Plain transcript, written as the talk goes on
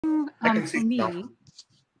I can see for it now. me.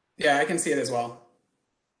 Yeah, I can see it as well.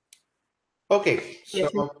 Okay, so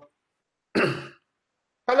hello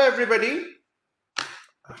everybody.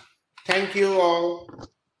 Thank you all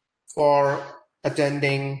for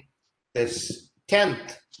attending this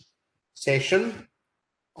 10th session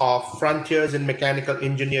of Frontiers in Mechanical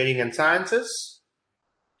Engineering and Sciences.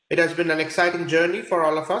 It has been an exciting journey for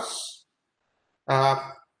all of us,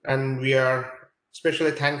 and we are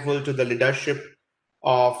especially thankful to the leadership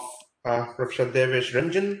of Professor Devesh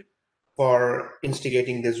Ranjan for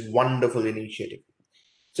instigating this wonderful initiative.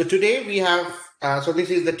 So today we have, so this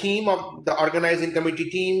is the team of the organizing committee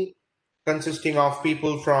team consisting of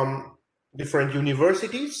people from different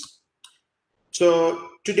universities. So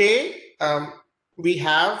today we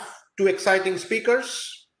have two exciting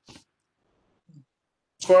speakers.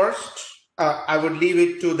 First, I would leave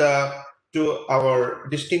it to our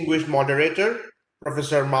distinguished moderator,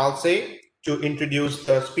 Professor Malshe, to introduce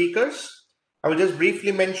the speakers. I will just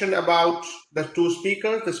briefly mention about the two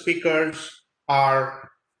speakers. The speakers are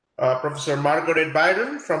Professor Margaret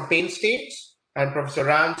Byron from Penn State and Professor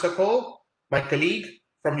Ryan Sochol, my colleague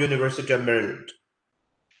from University of Maryland.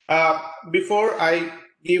 Before I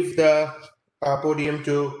give the podium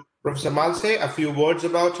to Professor Malshe, a few words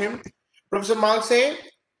about him. Professor Malshe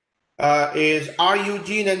is R.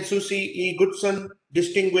 Eugene and Susie E. Goodson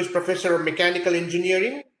Distinguished Professor of Mechanical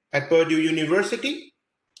Engineering at Purdue University.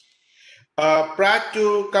 Prior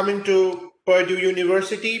to coming to Purdue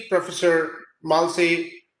University, Professor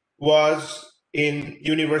Malshe was in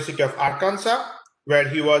University of Arkansas, where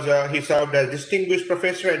he served as distinguished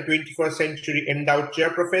professor and 21st century endowed chair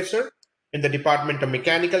professor in the Department of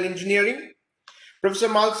Mechanical Engineering. Professor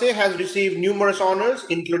Malshe has received numerous honors,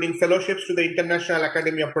 including fellowships to the International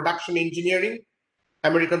Academy of Production Engineering,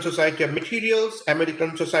 American Society of Materials,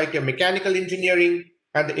 American Society of Mechanical Engineering,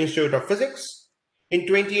 and the Institute of Physics. In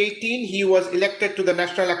 2018, he was elected to the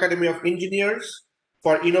National Academy of Engineers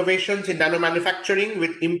for innovations in nanomanufacturing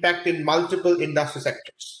with impact in multiple industry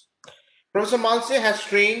sectors. Professor Malshe has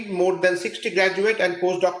trained more than 60 graduate and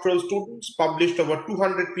postdoctoral students, published over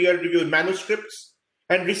 200 peer-reviewed manuscripts,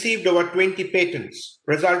 and received over 20 patents,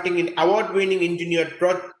 resulting in award-winning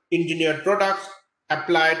engineered products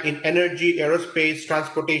applied in energy, aerospace,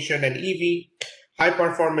 transportation, and EV,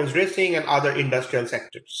 high-performance racing, and other industrial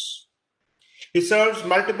sectors. He serves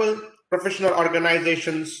multiple professional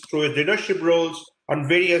organizations through his leadership roles on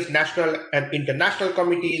various national and international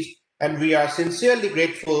committees, and we are sincerely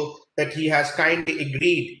grateful that he has kindly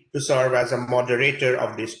agreed to serve as a moderator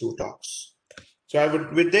of these two talks. So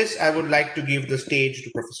with this, I would like to give the stage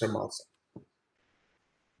to Professor Malshe.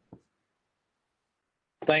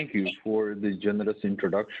 Thank you for the generous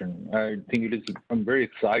introduction. I think I'm very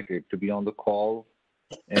excited to be on the call,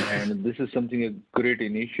 and this is a great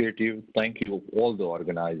initiative. Thank you all the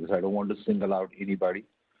organizers. I don't want to single out anybody,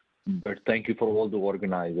 but thank you for all the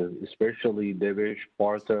organizers, especially Devesh,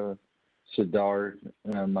 Partha, Siddharth,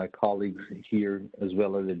 and my colleagues here, as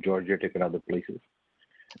well as at Georgia Tech and other places.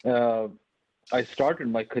 I started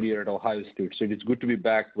my career at Ohio State, so it's good to be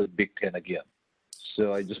back with Big Ten again.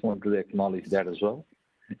 So I just wanted to acknowledge that as well.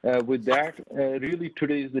 With that, really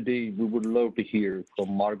today is the day we would love to hear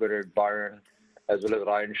from Margaret Byron as well as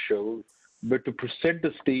Ryan Sochol. But to present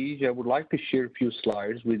the stage, I would like to share a few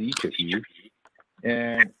slides with each of you.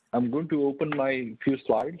 And I'm going to open my few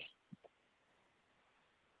slides.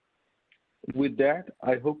 With that,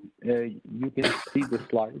 I hope you can see the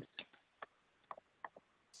slides.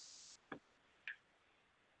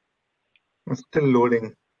 I'm still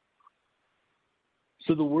loading.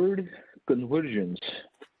 So the word convergence,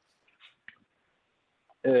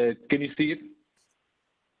 can you see it?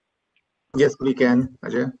 Yes, we can,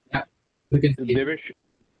 Ajay. Yeah, we can see it. Devesh,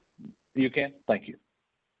 you can? Thank you.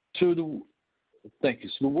 Thank you.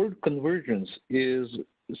 So the word convergence is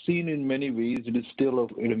seen in many ways. It is still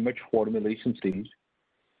in a much formulation stage,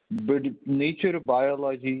 but nature of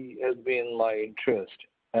biology has been my interest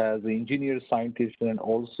as an engineer, scientist, and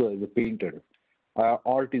also as a painter.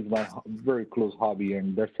 Art is my very close hobby,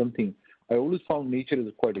 and that's something I always found nature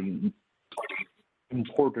is quite an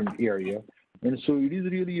important area. And so it is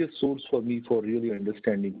really a source for me for really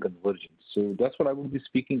understanding convergence. So that's what I will be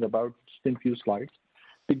speaking about just in a few slides.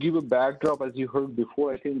 To give a backdrop, as you heard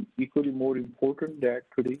before, I think equally more important that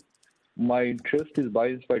today my interest is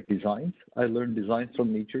biased by designs. I learned designs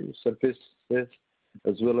from nature, surfaces,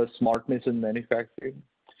 as well as smartness in manufacturing.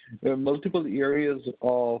 There are multiple areas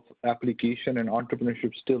of application, and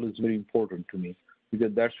entrepreneurship still is very important to me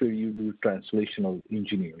because that's where you do translational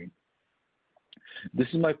engineering. This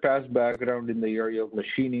is my past background in the area of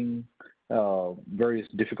machining, various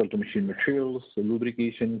difficult to machine materials,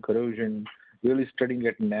 lubrication, corrosion, really studying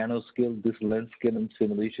at nanoscale. This lens scale and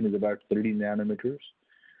simulation is about 30 nanometers.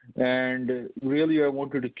 And really, I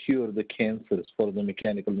wanted to cure the cancers for the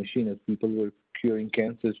mechanical machine. As people were curing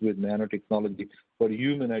cancers with nanotechnology, for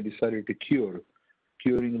human, I decided to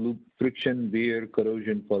curing loop friction, wear,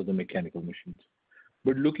 corrosion for the mechanical machines.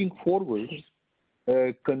 But looking forward,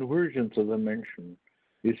 convergence, as I mentioned,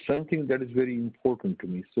 is something that is very important to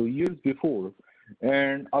me. So years before,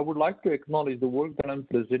 and I would like to acknowledge the work that I'm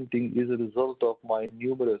presenting is a result of my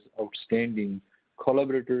numerous outstanding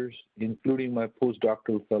collaborators, including my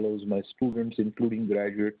postdoctoral fellows, my students, including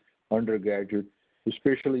graduate, undergraduate,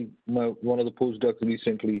 especially one of the postdocs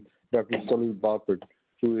recently, Dr. Salil Bapat,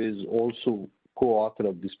 who is also co-author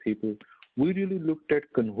of this paper. We really looked at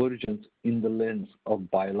convergence in the lens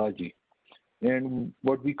of biology. And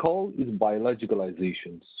what we call is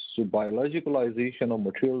biologicalization. So biologicalization of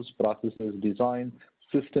materials, processes, design,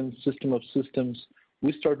 systems, system of systems,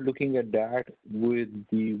 we start looking at that with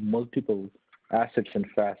the multiple assets and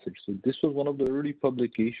facets. So this was one of the early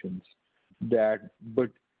publications but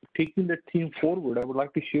taking that theme forward, I would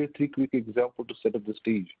like to share 3 quick examples to set up the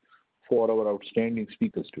stage for our outstanding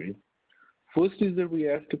speakers today. First is that we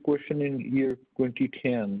asked a question in year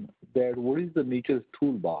 2010 that what is the nature's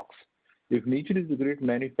toolbox? If nature is the great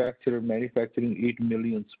manufacturer manufacturing 8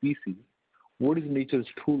 million species, what is nature's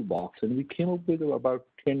toolbox? And we came up with about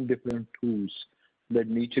 10 different tools that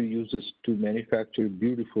nature uses to manufacture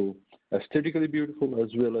beautiful, aesthetically beautiful, as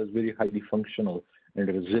well as very highly functional and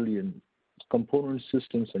resilient component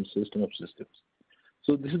systems and system of systems.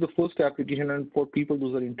 So this is the first application, and for people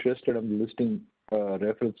those are interested, I'm listing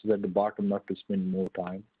references at the bottom not to spend more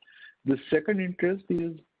time. The second interest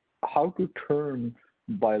is how to turn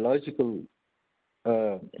biological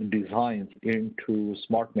designs into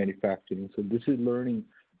smart manufacturing. So this is learning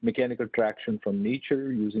mechanical traction from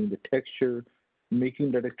nature, using the texture,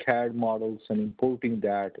 making that a CAD models and importing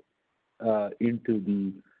that into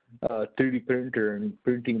the 3D printer and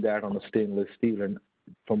printing that on a stainless steel and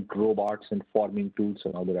from robots and farming tools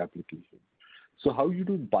and other applications. So how you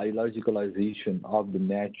do biologicalization of the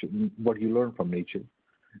nature, what you learn from nature.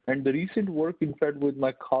 And the recent work, in fact, with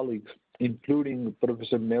my colleagues, including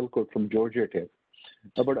Professor Melcourt from Georgia Tech,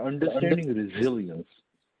 about understanding resilience.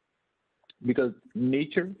 Because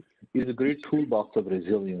nature is a great toolbox of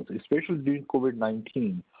resilience, especially during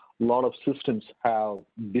COVID-19. A lot of systems have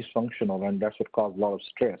dysfunctional, and that's what caused a lot of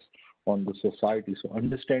stress on the society. So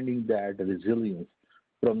understanding that resilience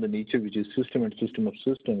from the nature, which is system and system of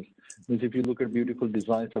systems, means if you look at beautiful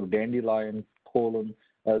designs of dandelion, pollen,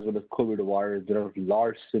 as well as COVID virus, there are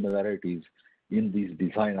large similarities in these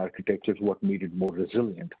design architectures, what made it more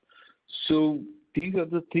resilient. So these are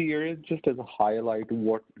the 3 areas just as a highlight of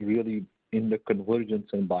what really in the convergence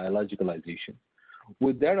and biologicalization.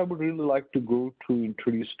 With that, I would really like to go to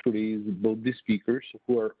introduce today's both the speakers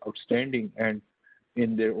who are outstanding and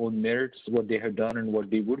in their own merits, what they have done and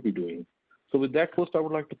what they would be doing. So with that, first, I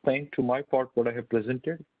would like to thank to my part what I have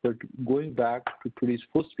presented, but going back to today's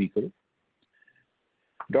first speaker,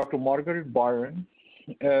 Dr. Margaret Byron.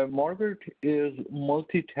 Margaret is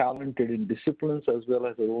multi-talented in disciplines as well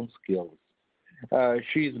as her own skills.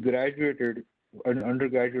 She's graduated, an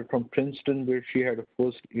undergraduate from Princeton, where she had a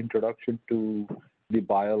first introduction to the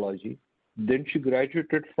biology. Then she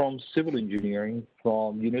graduated from civil engineering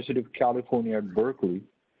from University of California at Berkeley.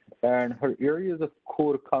 And her areas of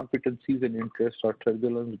core competencies and interests are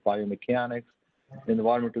turbulence, biomechanics,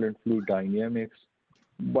 environmental and fluid dynamics.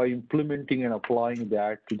 By implementing and applying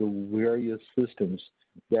that to the various systems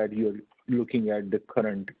that you're looking at the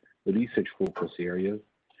current research focus areas.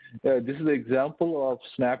 This is an example of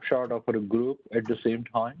snapshot of her group at the same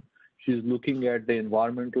time. She's looking at the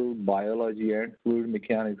environmental, biology, and fluid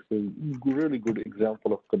mechanics, a really good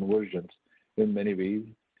example of convergence in many ways.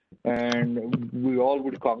 And we all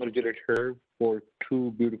would congratulate her for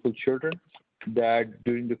 2 beautiful children that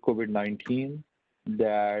during the COVID-19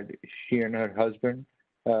 that she and her husband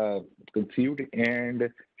conceived, and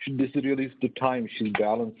this really is the time she's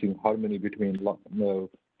balancing harmony between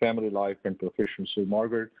family life and profession. So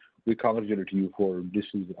Margaret, we congratulate you for this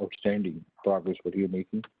is outstanding progress what you're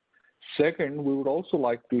making. Second, we would also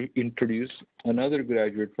like to introduce another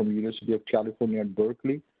graduate from University of California at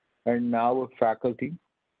Berkeley and now a faculty.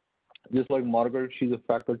 Just like Margaret, she's a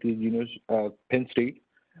faculty at Penn State.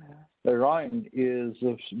 Ryan is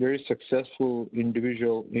a very successful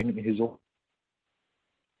individual in his own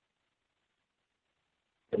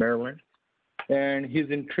Maryland, and his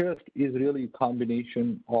interest is really a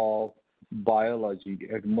combination of biology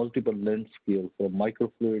at multiple length scales, for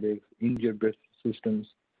microfluidics, injet-based systems,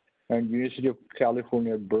 and University of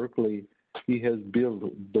California at Berkeley. He has built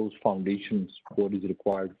those foundations, what is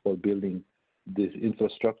required for building this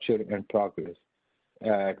infrastructure and progress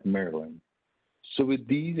at Maryland. So with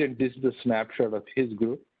these, and this is a snapshot of his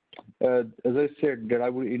group, as I said, that I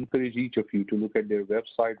would encourage each of you to look at their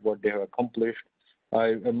website, what they have accomplished.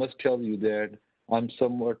 I must tell you that I'm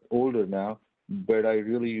somewhat older now, but I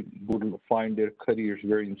really would find their careers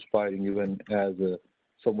very inspiring, even as a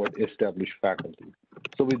somewhat established faculty.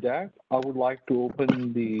 So with that, I would like to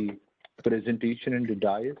open the presentation in the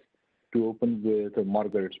dais to open with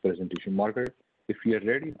Margaret's presentation. Margaret, if you're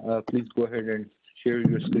ready, please go ahead and share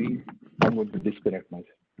your screen. I'm going to disconnect myself.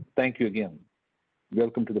 Thank you again.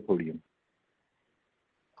 Welcome to the podium.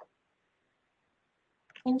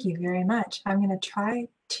 Thank you very much. I'm going to try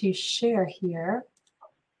to share here,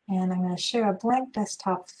 and I'm going to share a blank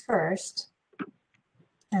desktop first,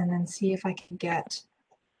 and then see if I can get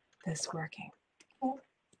this working.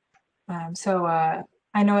 Okay.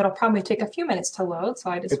 I know it'll probably take a few minutes to load,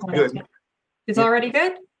 so I just want to. It's already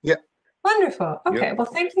good? Yeah. Wonderful. Okay. Yep. Well,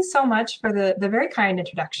 thank you so much for the very kind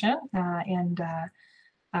introduction. My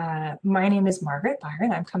name is Margaret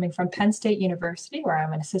Byron. I'm coming from Penn State University, where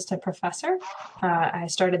I'm an assistant professor. I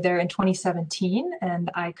started there in 2017,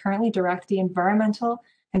 and I currently direct the Environmental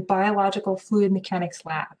and Biological Fluid Mechanics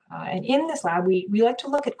Lab. And in this lab, we like to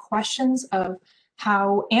look at questions of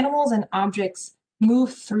how animals and objects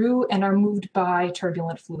move through and are moved by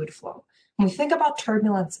turbulent fluid flow. When we think about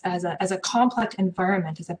turbulence as a complex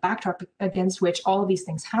environment, as a backdrop against which all of these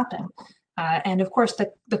things happen, and of course,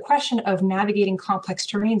 the question of navigating complex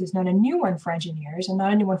terrains is not a new one for engineers and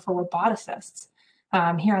not a new one for roboticists.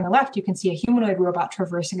 Here on the left, you can see a humanoid robot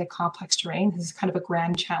traversing a complex terrain. This is kind of a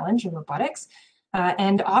grand challenge in robotics.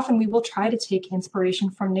 And often we will try to take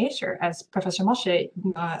inspiration from nature, as Professor Malshe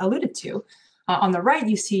alluded to. On the right,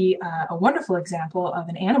 you see a wonderful example of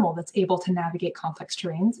an animal that's able to navigate complex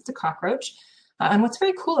terrains. It's a cockroach. And what's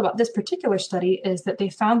very cool about this particular study is that they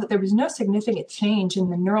found that there was no significant change in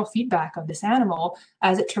the neural feedback of this animal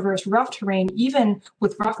as it traversed rough terrain, even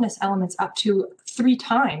with roughness elements up to 3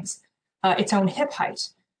 times its own hip height.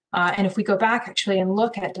 And if we go back actually and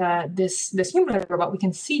look at this humanoid robot, we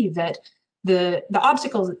can see that the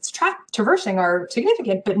obstacles it's traversing are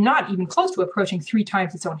significant, but not even close to approaching 3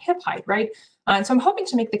 times its own hip height, right? And so I'm hoping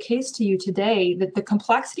to make the case to you today that the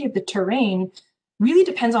complexity of the terrain really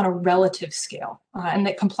depends on a relative scale, and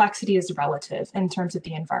that complexity is relative in terms of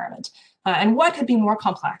the environment. And what could be more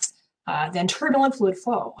complex than turbulent fluid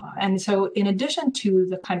flow? And so in addition to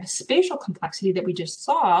the kind of spatial complexity that we just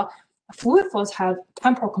saw, fluid flows have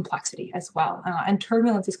temporal complexity as well. And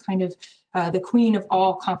turbulence is kind of the queen of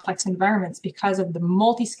all complex environments because of the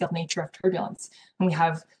multi-scale nature of turbulence. And we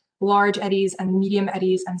have large eddies and medium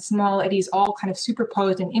eddies and small eddies all kind of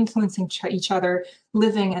superposed and influencing each other,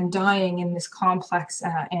 living and dying in this complex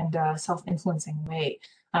and self-influencing way.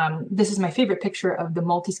 This is my favorite picture of the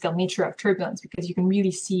multi-scale nature of turbulence because you can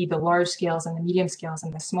really see the large scales and the medium scales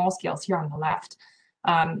and the small scales here on the left.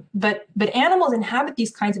 But animals inhabit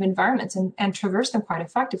these kinds of environments and traverse them quite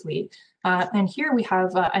effectively. And here we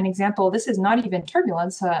have an example. This is not even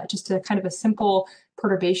turbulence, just a kind of a simple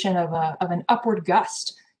perturbation of an upward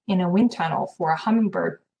gust in a wind tunnel for a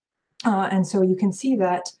hummingbird. And so you can see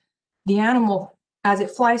that the animal, as it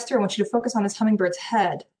flies through, I want you to focus on this hummingbird's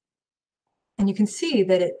head. And you can see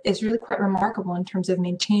that it is really quite remarkable in terms of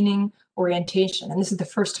maintaining orientation. And this is the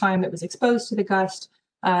first time it was exposed to the gust.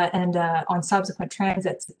 And on subsequent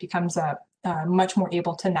transits, it becomes much more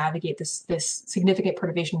able to navigate this significant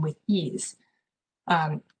perturbation with ease.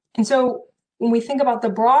 And so when we think about the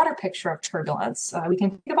broader picture of turbulence, we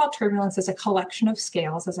can think about turbulence as a collection of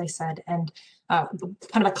scales, as I said, and kind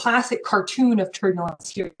of a classic cartoon of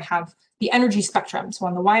turbulence. Here we have the energy spectrum. So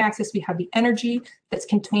on the y-axis, we have the energy that's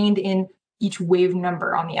contained in each wave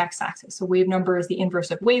number on the x-axis. So wave number is the inverse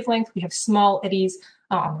of wavelength. We have small eddies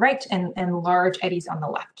on the right and large eddies on the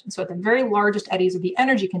left. And so at the very largest eddies are the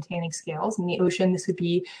energy containing scales. In the ocean, this would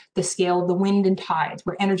be the scale of the wind and tides,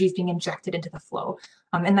 where energy is being injected into the flow.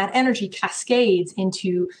 And that energy cascades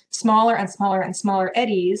into smaller and smaller and smaller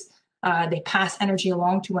eddies. They pass energy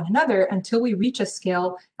along to one another until we reach a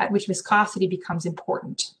scale at which viscosity becomes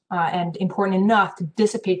important and important enough to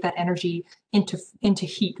dissipate that energy into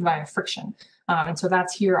heat via friction. And so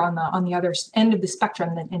that's here on the other end of the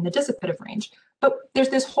spectrum in the dissipative range. But there's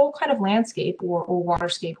this whole kind of landscape or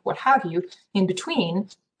waterscape, what have you, in between,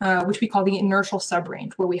 which we call the inertial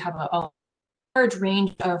subrange, where we have a large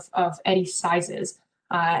range of eddy sizes.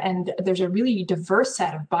 And there's a really diverse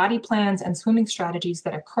set of body plans and swimming strategies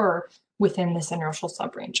that occur within this inertial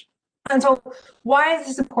subrange. And so why is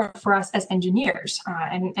this important for us as engineers?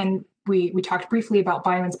 And we talked briefly about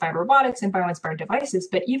bio-inspired robotics and bio-inspired devices,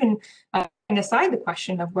 but even aside the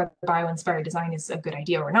question of whether bio-inspired design is a good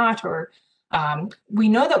idea or not, or We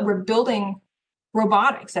know that we're building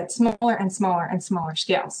robotics at smaller and smaller and smaller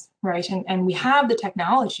scales, right? And we have the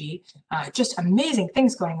technology, just amazing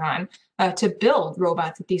things going on to build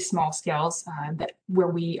robots at these small scales where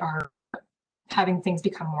we are having things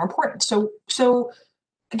become more important. So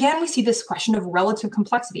again, we see this question of relative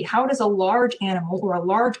complexity. How does a large animal or a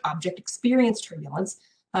large object experience turbulence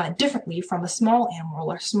differently from a small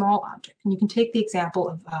animal or a small object? And you can take the example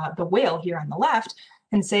of the whale here on the left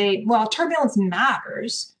and say, well, turbulence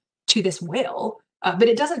matters to this whale, but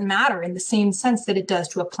it doesn't matter in the same sense that it does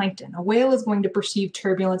to a plankton. A whale is going to perceive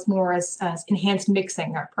turbulence more as enhanced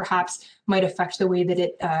mixing, or perhaps might affect the way that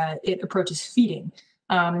it approaches feeding.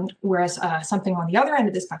 Whereas something on the other end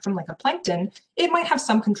of the spectrum, like a plankton, it might have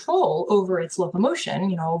some control over its locomotion,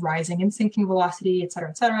 you know, rising and sinking velocity, et cetera,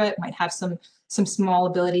 et cetera. It might have some small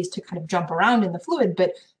abilities to kind of jump around in the fluid,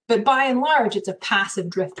 but by and large, it's a passive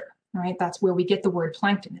drifter, right? That's where we get the word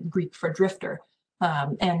plankton in Greek for drifter.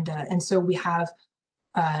 And so we have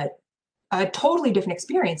a totally different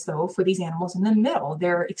experience, though, for these animals in the middle.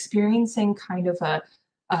 They're experiencing kind of a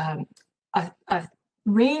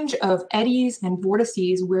range of eddies and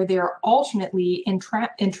vortices where they're alternately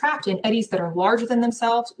entrapped in eddies that are larger than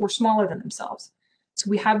themselves or smaller than themselves. So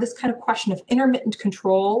we have this kind of question of intermittent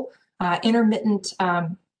control, intermittent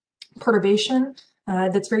perturbation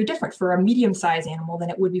that's very different for a medium-sized animal than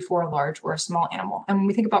it would be for a large or a small animal. And when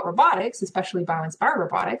we think about robotics, especially bio-inspired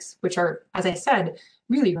robotics, which are, as I said,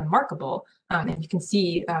 really remarkable, and you can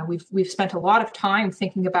see we've spent a lot of time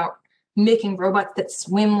thinking about making robots that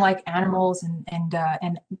swim like animals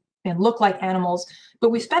and look like animals,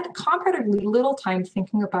 but we spent comparatively little time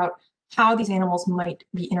thinking about how these animals might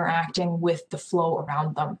be interacting with the flow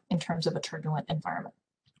around them in terms of a turbulent environment.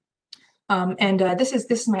 This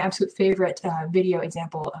is my absolute favorite video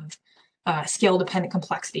example of scale-dependent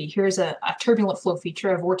complexity. Here's a turbulent flow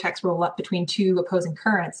feature, a vortex roll up between two opposing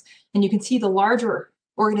currents, and you can see the larger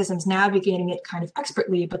organisms navigating it kind of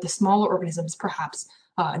expertly, but the smaller organisms perhaps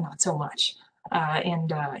not so much.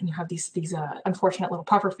 And you have these unfortunate little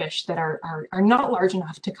pufferfish that are not large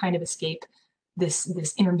enough to kind of escape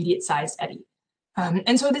this intermediate-sized eddy.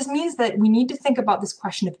 And so this means that we need to think about this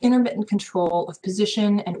question of intermittent control of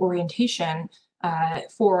position and orientation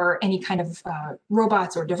for any kind of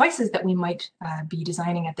robots or devices that we might be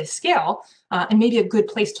designing at this scale. And maybe a good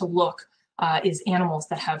place to look is animals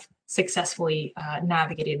that have successfully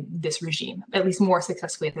navigated this regime, at least more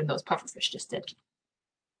successfully than those pufferfish just did.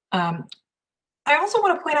 I also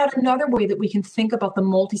want to point out another way that we can think about the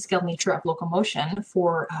multi-scale nature of locomotion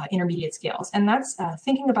for intermediate scales, and that's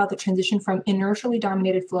thinking about the transition from inertially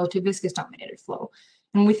dominated flow to viscous dominated flow.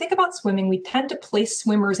 And when we think about swimming, we tend to place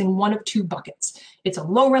swimmers in one of two buckets. It's a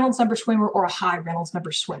low Reynolds number swimmer or a high Reynolds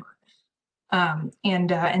number swimmer.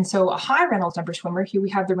 And so a high Reynolds number swimmer, here we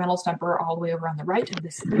have the Reynolds number all the way over on the right of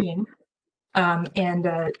the screen.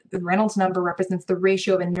 The Reynolds number represents the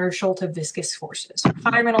ratio of inertial to viscous forces.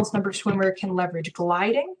 High Reynolds number swimmer can leverage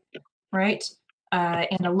gliding, right?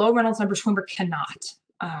 And a low Reynolds number swimmer cannot.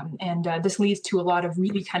 This leads to a lot of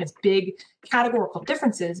really kind of big categorical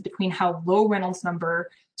differences between how low Reynolds number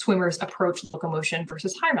swimmers approach locomotion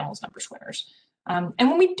versus high Reynolds number swimmers. And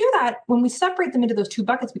when we do that, when we separate them into those two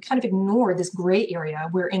buckets, we kind of ignore this gray area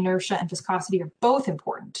where inertia and viscosity are both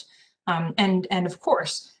important. And of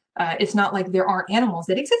course, it's not like there aren't animals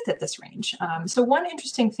that exist at this range. So one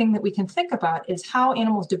interesting thing that we can think about is how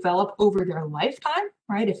animals develop over their lifetime,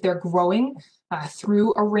 right? If they're growing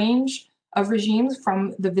through a range of regimes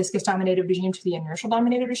from the viscous dominated regime to the inertial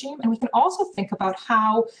dominated regime. And we can also think about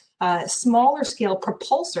how smaller scale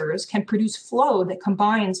propulsors can produce flow that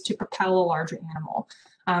combines to propel a larger animal.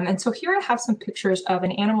 And so here I have some pictures of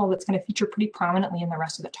an animal that's going to feature pretty prominently in the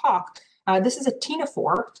rest of the talk. This is a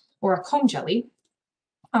ctenophore, or a comb jelly.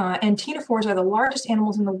 And ctenophores are the largest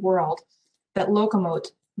animals in the world that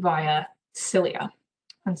locomote via cilia.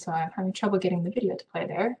 And so I'm having trouble getting the video to play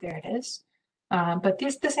there. There it is. But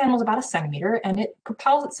this animal is about 1 centimeter, and it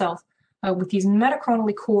propels itself with these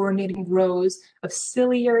metachronally coordinating rows of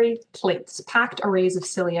ciliary plates, packed arrays of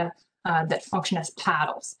cilia that function as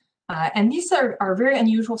paddles. And these are very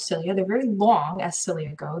unusual cilia. They're very long as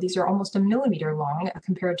cilia go. These are almost 1 millimeter long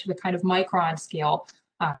compared to the kind of micron scale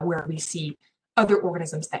where we see other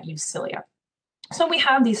organisms that use cilia. So we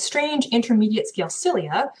have these strange intermediate scale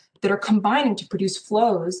cilia that are combining to produce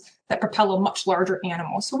flows that propel a much larger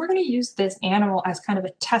animal. So we're going to use this animal as kind of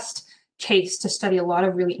a test case to study a lot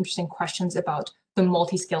of really interesting questions about the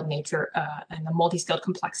multi-scaled nature and the multi-scaled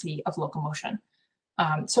complexity of locomotion.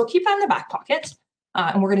 So keep that in the back pocket.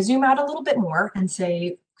 And we're going to zoom out a little bit more and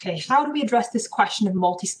say, okay, how do we address this question of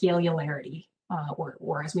multi-scalularity,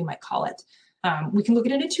 or as we might call it? We can look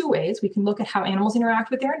at it in two ways. We can look at how animals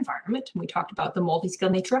interact with their environment. And we talked about the multi-scale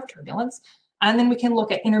nature of turbulence. And then we can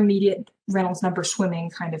look at intermediate Reynolds number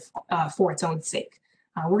swimming kind of for its own sake.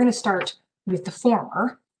 We're going to start with the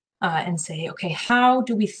former and say, okay, how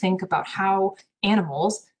do we think about how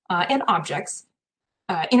animals and objects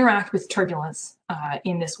interact with turbulence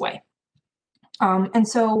in this way? And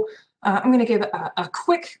so I'm going to give a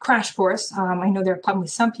quick crash course. I know there are probably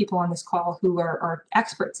some people on this call who are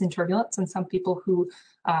experts in turbulence and some people who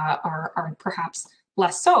are perhaps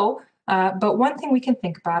less so. But one thing we can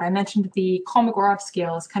think about, I mentioned the Kolmogorov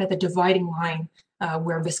scale is kind of the dividing line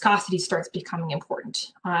where viscosity starts becoming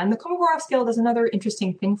important. And the Kolmogorov scale does another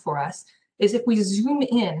interesting thing for us, is if we zoom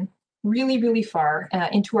in really, really far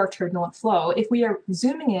into our turbulent flow, if we are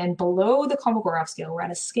zooming in below the Kolmogorov scale, we're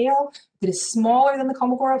at a scale that is smaller than the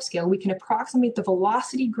Kolmogorov scale, we can approximate the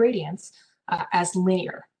velocity gradients as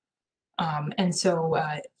linear. And so,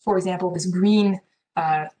 for example, this green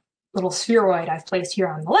little spheroid I've placed here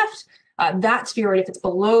on the left, that spheroid, if it's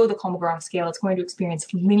below the Kolmogorov scale, it's going to experience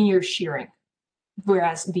linear shearing.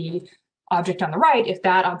 Whereas the object on the right, if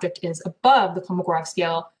that object is above the Kolmogorov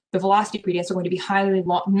scale, the velocity gradients are going to be highly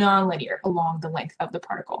nonlinear along the length of the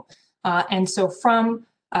particle. And so from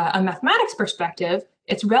a mathematics perspective,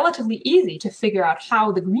 it's relatively easy to figure out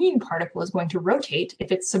how the green particle is going to rotate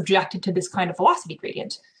if it's subjected to this kind of velocity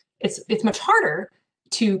gradient. It's much harder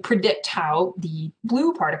to predict how the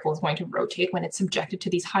blue particle is going to rotate when it's subjected to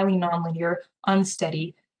these highly nonlinear,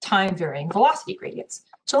 unsteady, time-varying velocity gradients.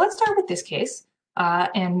 So let's start with this case.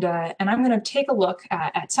 And I'm going to take a look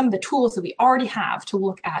at some of the tools that we already have to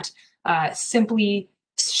look at simply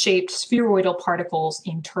shaped spheroidal particles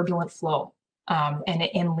in turbulent flow and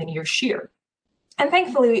in linear shear. And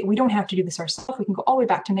thankfully, we don't have to do this ourselves. We can go all the way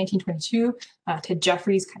back to 1922 to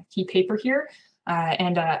Jeffrey's kind of key paper here.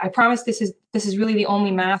 I promise this is really the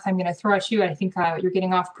only math I'm going to throw at you. I think you're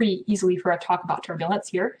getting off pretty easily for a talk about turbulence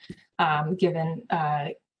here, given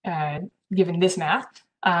this math.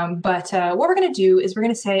 But what we're going to do is we're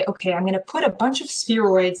going to say, okay, I'm going to put a bunch of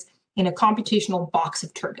spheroids in a computational box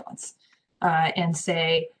of turbulence and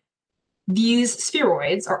say these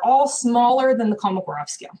spheroids are all smaller than the Kolmogorov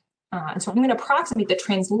scale. And so I'm going to approximate the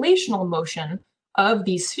translational motion of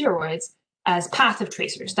these spheroids as path of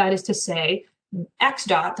tracers. That is to say, x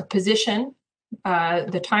dot, the position,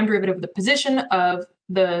 the time derivative of the position of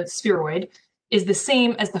the spheroid is the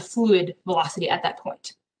same as the fluid velocity at that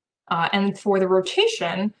point. And for the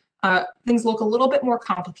rotation, things look a little bit more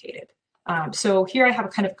complicated. So here I have a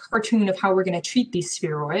kind of cartoon of how we're going to treat these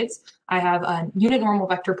spheroids. I have a unit normal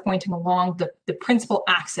vector pointing along the principal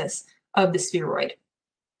axis of the spheroid.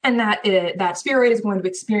 And that spheroid is going to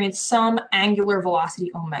experience some angular velocity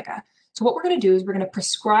omega. So what we're going to do is we're going to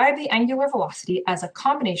prescribe the angular velocity as a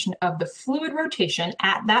combination of the fluid rotation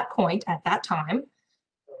at that point, at that time,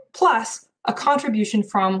 plus a contribution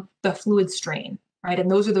from the fluid strain, right?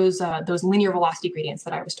 And those are those linear velocity gradients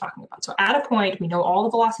that I was talking about. So at a point, we know all the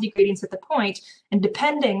velocity gradients at the point, and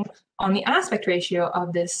depending on the aspect ratio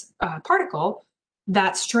of this particle,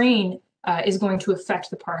 that strain is going to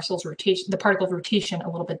affect the particle's rotation a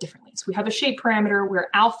little bit differently. So we have a shape parameter where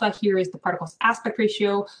alpha here is the particle's aspect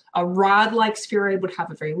ratio. A rod-like spheroid would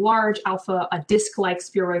have a very large alpha, a disc-like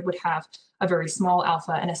spheroid would have a very small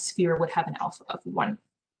alpha, and a sphere would have an alpha of 1.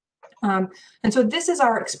 And so this is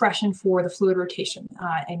our expression for the fluid rotation.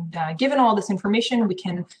 Given all this information, we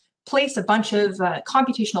can place a bunch of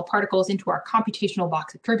computational particles into our computational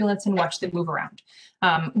box of turbulence and watch them move around.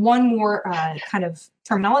 One more kind of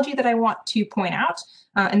terminology that I want to point out,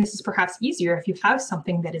 and this is perhaps easier if you have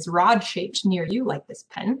something that is rod-shaped near you, like this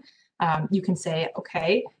pen, you can say,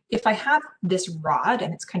 okay, if I have this rod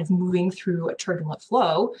and it's kind of moving through a turbulent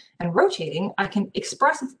flow and rotating, I can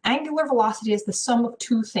express its angular velocity as the sum of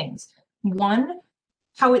two things. One,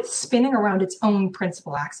 how it's spinning around its own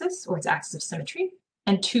principal axis or its axis of symmetry,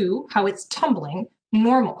 and two, how it's tumbling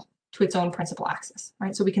normal to its own principal axis,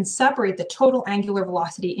 right? So we can separate the total angular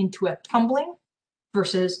velocity into a tumbling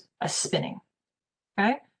versus a spinning,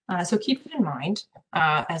 okay? So keep it in mind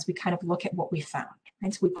as we kind of look at what we found,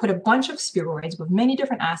 right? So we put a bunch of spheroids with many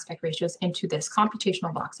different aspect ratios into this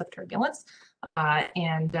computational box of turbulence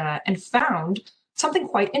and found something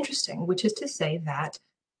quite interesting, which is to say that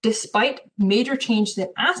despite major changes in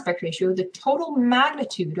aspect ratio, the total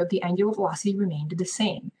magnitude of the angular velocity remained the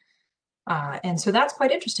same. And so that's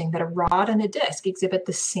quite interesting that a rod and a disk exhibit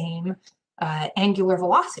the same angular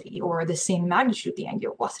velocity or the same magnitude of the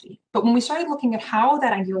angular velocity. But when we started looking at how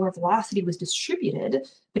that angular velocity was distributed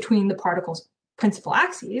between the particle's principal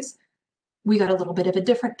axes, we got a little bit of a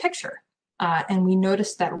different picture. And we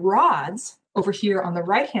noticed that rods over here on the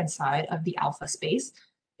right-hand side of the alpha space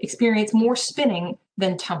experience more spinning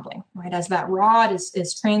than tumbling, right? As that rod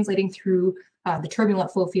is translating through the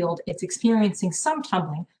turbulent flow field, it's experiencing some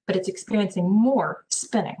tumbling, but it's experiencing more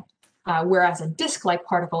spinning, whereas a disc-like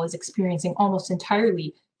particle is experiencing almost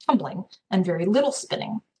entirely tumbling and very little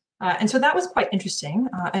spinning. And so that was quite interesting.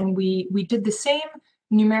 And we did the same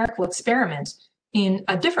numerical experiment in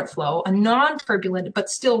a different flow, a non-turbulent but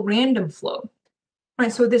still random flow.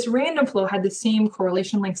 And so this random flow had the same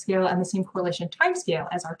correlation length scale and the same correlation time scale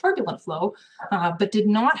as our turbulent flow, but did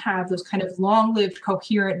not have those kind of long-lived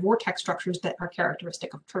coherent vortex structures that are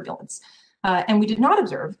characteristic of turbulence. And we did not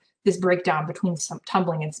observe this breakdown between some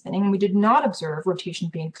tumbling and spinning, and we did not observe rotation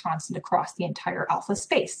being constant across the entire alpha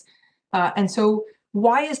space. And so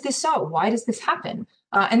why is this so? Why does this happen?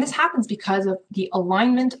 And this happens because of the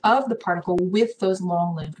alignment of the particle with those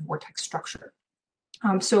long-lived vortex structure.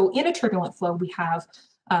 So in a turbulent flow, we have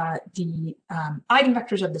the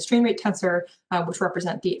eigenvectors of the strain rate tensor, which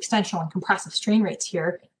represent the extensional and compressive strain rates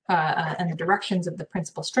here, and the directions of the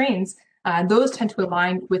principal strains. Those tend to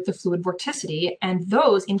align with the fluid vorticity, and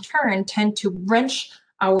those in turn tend to wrench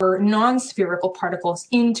our non-spherical particles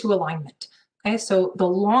into alignment. Okay, so the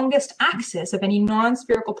longest axis of any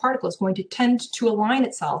non-spherical particle is going to tend to align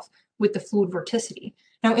itself with the fluid vorticity.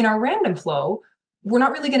 Now, in our random flow, we're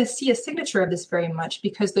not really going to see a signature of this very much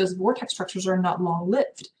because those vortex structures are not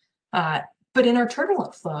long-lived. But in our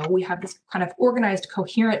turbulent flow, we have this kind of organized,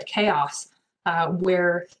 coherent chaos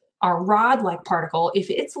where our rod-like particle,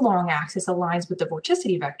 if its long axis aligns with the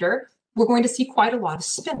vorticity vector, we're going to see quite a lot of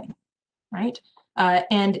spinning, right?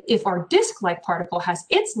 And if our disc-like particle has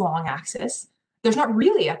its long axis, there's not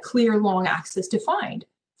really a clear long axis defined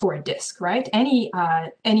for a disc, right? Any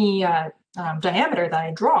diameter that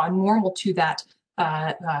I draw normal to that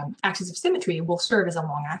axis of symmetry will serve as a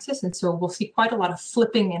long axis, and so we'll see quite a lot of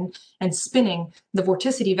flipping and spinning. The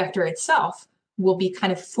vorticity vector itself will be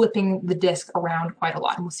kind of flipping the disk around quite a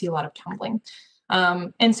lot, and we'll see a lot of tumbling.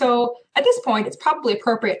 And so at this point, it's probably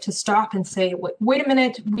appropriate to stop and say, wait a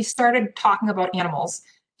minute, we started talking about animals.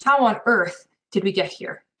 How on earth did we get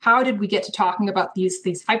here? How did we get to talking about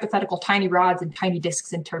these hypothetical tiny rods and tiny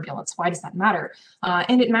disks in turbulence? Why does that matter?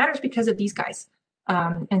 And it matters because of these guys.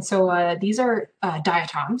 And so these are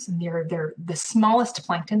diatoms, and they're the smallest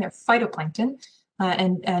plankton. They're phytoplankton,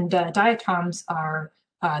 and diatoms are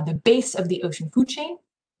the base of the ocean food chain.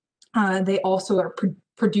 They also are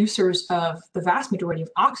producers of the vast majority of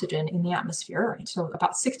oxygen in the atmosphere. Right? So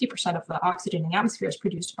about 60% of the oxygen in the atmosphere is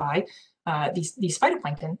produced by these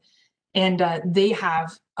phytoplankton, and they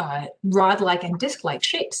have rod-like and disc-like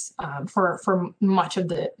shapes for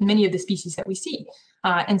many of the species that we see.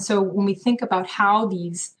 And so when we think about how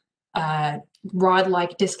these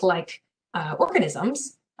rod-like, disc-like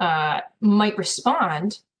organisms might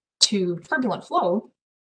respond to turbulent flow,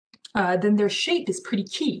 then their shape is pretty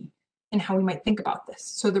key in how we might think about this.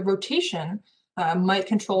 So the rotation might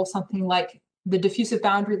control something like the diffusive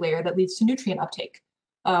boundary layer that leads to nutrient uptake,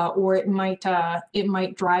 or it might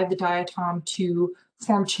drive the diatom to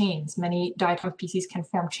form chains. Many diatom species can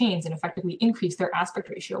form chains and effectively increase their aspect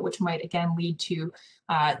ratio, which might again lead to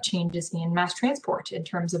changes in mass transport in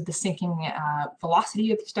terms of the sinking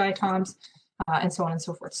velocity of these diatoms, and so on and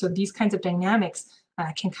so forth. So these kinds of dynamics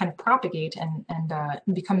can kind of propagate and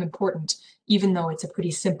become important, even though it's a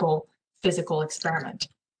pretty simple physical experiment.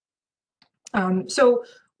 So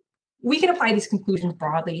we can apply these conclusions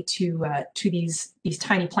broadly to these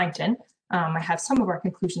tiny plankton. I have some of our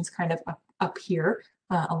conclusions kind of up here,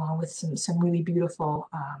 along with some really beautiful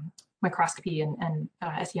microscopy and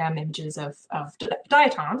SEM images of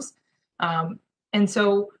diatoms. And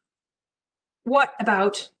so what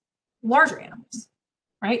about larger animals,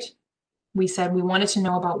 right? We said we wanted to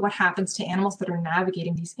know about what happens to animals that are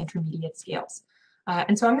navigating these intermediate scales.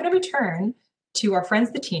 And so I'm going to return to our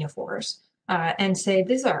friends, the ctenophores, and say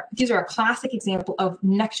these are a classic example of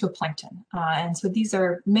nectoplankton. And so these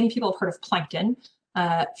are, many people have heard of plankton.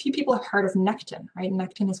 Few people have heard of necton, right?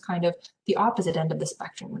 Necton is kind of the opposite end of the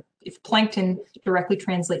spectrum. If plankton directly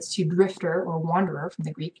translates to drifter or wanderer from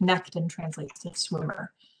the Greek, necton translates to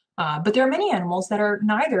swimmer. But there are many animals that are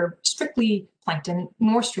neither strictly plankton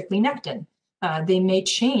nor strictly necton. They may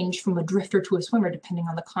change from a drifter to a swimmer depending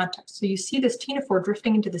on the context. So you see this ctenophore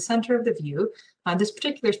drifting into the center of the view. This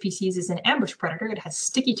particular species is an ambush predator. It has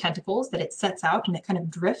sticky tentacles that it sets out, and it kind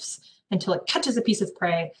of drifts until it catches a piece of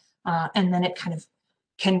prey, and then it kind of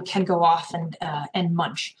can go off and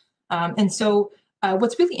munch. And so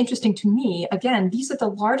what's really interesting to me, again, these are the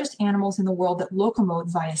largest animals in the world that locomote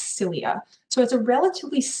via cilia. So it's a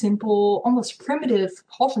relatively simple, almost primitive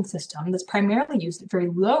propulsion system that's primarily used at very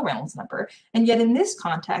low Reynolds number. And yet in this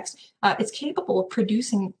context, it's capable of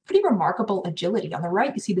producing pretty remarkable agility. On the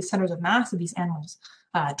right, you see the centers of mass of these animals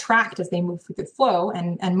tracked as they move through the flow,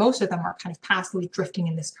 and most of them are kind of passively drifting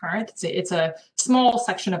in this current. It's a small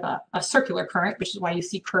section of a circular current, which is why you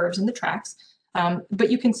see curves in the tracks.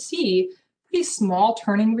 But you can see pretty small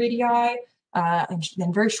turning radii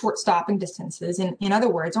and very short stopping distances. In other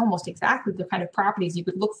words, almost exactly the kind of properties you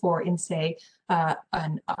would look for in, say,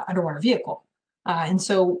 an underwater vehicle. And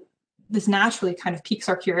so this naturally kind of piques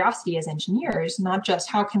our curiosity as engineers, not just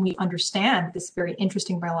how can we understand this very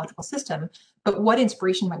interesting biological system, but what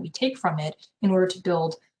inspiration might we take from it in order to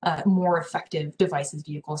build more effective devices,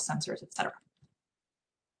 vehicles, sensors, et cetera.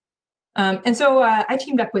 And so I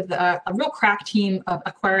teamed up with a real crack team of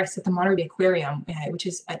aquarists at the Monterey Bay Aquarium, which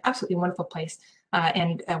is an absolutely wonderful place,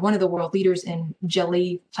 and one of the world leaders in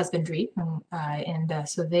jelly husbandry.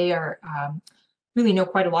 So they are really know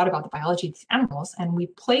quite a lot about the biology of these animals. And we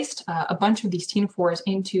placed a bunch of these ctenophores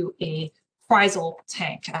into a Chrysalis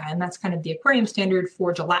tank, and that's kind of the aquarium standard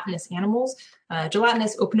for gelatinous animals.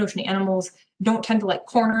 Gelatinous open ocean animals don't tend to like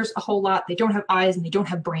corners a whole lot. They don't have eyes and they don't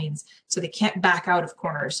have brains, so they can't back out of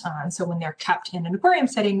corners. And so when they're kept in an aquarium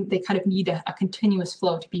setting, they kind of need a continuous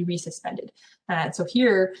flow to be resuspended. And so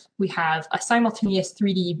here we have a simultaneous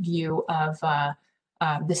 3D view of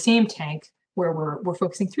the same tank, where we're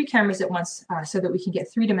focusing 3 cameras at once so that we can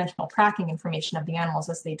get 3-dimensional tracking information of the animals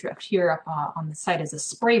as they drift. Here up on the side is a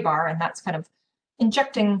spray bar, and that's kind of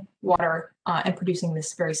injecting water and producing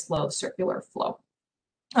this very slow circular flow.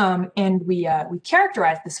 And we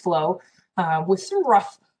characterize this flow with some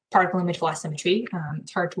rough particle image velocimetry.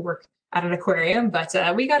 It's hard to work at an aquarium, but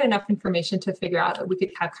we got enough information to figure out that we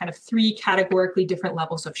could have kind of 3 categorically different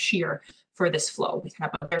levels of shear for this flow. We can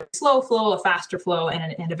have a very slow flow, a faster flow,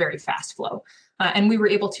 and a very fast flow. And we were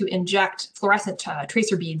able to inject fluorescent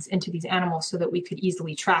tracer beads into these animals so that we could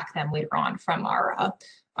easily track them later on from our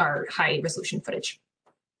high resolution footage.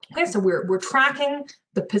 Okay, so we're tracking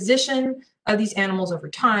the position of these animals over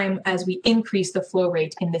time as we increase the flow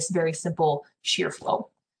rate in this very simple shear flow.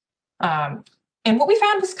 And what we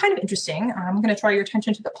found was kind of interesting. I'm going to draw your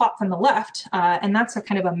attention to the plot from the left, and that's a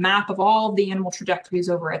kind of a map of all of the animal trajectories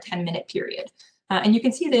over a 10-minute period. And you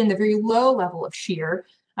can see that in the very low level of shear,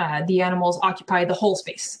 the animals occupied the whole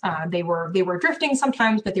space. They were drifting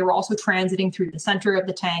sometimes, but they were also transiting through the center of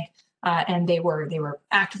the tank, and they were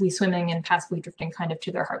actively swimming and passively drifting kind of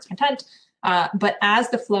to their heart's content. But as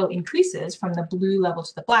the flow increases from the blue level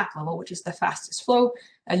to the black level, which is the fastest flow,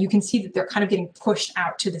 you can see that they're kind of getting pushed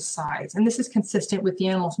out to the sides. And this is consistent with the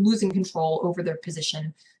animals losing control over their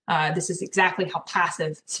position. This is exactly how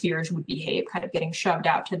passive spheres would behave, kind of getting shoved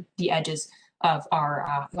out to the edges of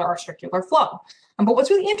our circular flow. But what's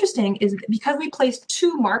really interesting is that because we placed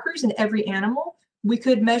 2 markers in every animal, we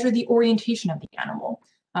could measure the orientation of the animal.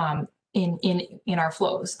 In our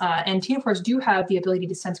flows. And ctenophores do have the ability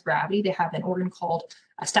to sense gravity. They have an organ called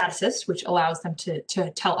a staticist, which allows them to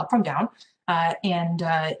tell up from down. And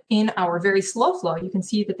in our very slow flow, you can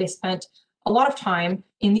see that they spent a lot of time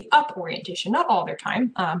in the up orientation, not all their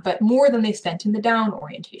time, but more than they spent in the down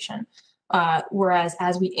orientation. Whereas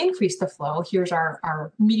as we increase the flow, here's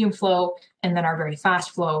our medium flow and then our very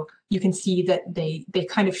fast flow, you can see that they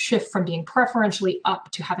kind of shift from being preferentially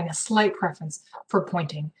up to having a slight preference for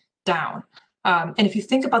pointing down. And if you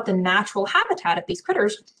think about the natural habitat of these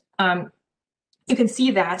critters, you can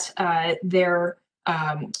see that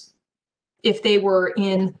if they were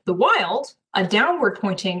in the wild, a downward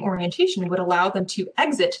pointing orientation would allow them to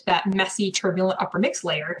exit that messy, turbulent upper mix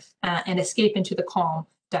layer and escape into the calm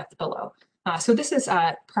depth below. So this is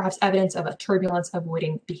perhaps evidence of a turbulence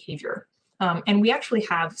avoiding behavior. And we actually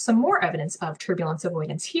have some more evidence of turbulence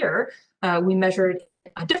avoidance here. We measured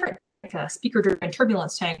a different speaker-driven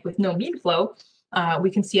turbulence tank with no mean flow. We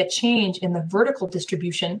can see a change in the vertical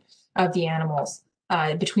distribution of the animals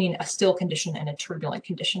between a still condition and a turbulent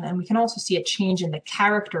condition. And we can also see a change in the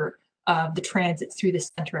character of the transit through the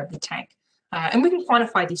center of the tank. And we can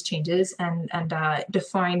quantify these changes and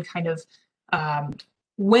define kind of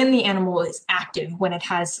when the animal is active, when it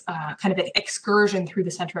has kind of an excursion through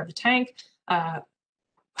the center of the tank.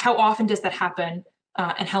 How often does that happen?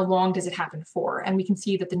 And how long does it happen for? And we can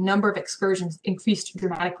see that the number of excursions increased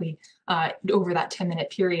dramatically over that 10-minute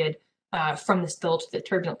period from the still to the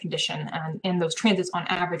turbulent condition. And those transits on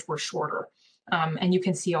average were shorter. And you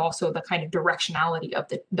can see also the kind of directionality of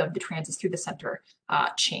the transits through the center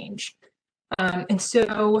change. And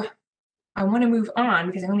so I want to move on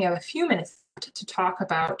because I only have a few minutes to talk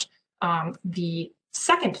about The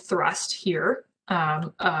second thrust here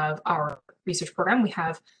of our research program, we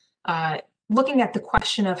have looking at the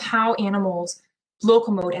question of how animals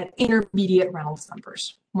locomote at intermediate Reynolds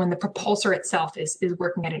numbers when the propulsor itself is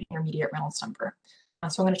working at an intermediate Reynolds number.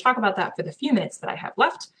 So I'm going to talk about that for the few minutes that I have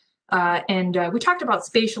left. We talked about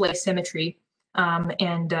spatial asymmetry,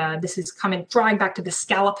 this is drawing back to the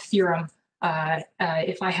scallop theorem.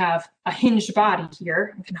 If I have a hinged body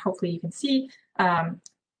here, and hopefully you can see,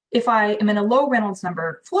 if I am in a low Reynolds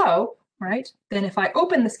number flow, right, then if I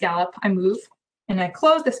open the scallop, I move, and I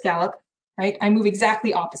close the scallop, right, I move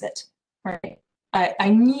exactly opposite, right? I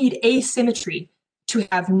need asymmetry to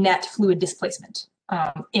have net fluid displacement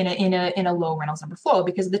in a low Reynolds number flow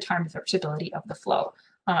because of the time reversibility of the flow.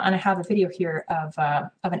 And I have a video here of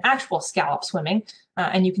an actual scallop swimming,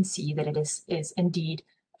 and you can see that it is indeed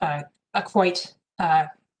a quite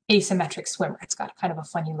asymmetric swimmer. It's got kind of a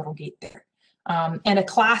funny little gait there. And a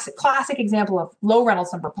classic example of low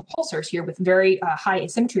Reynolds number propulsors here with very high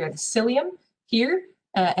asymmetry are the cilium here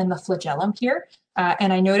and the flagellum here.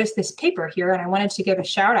 And I noticed this paper here, and I wanted to give a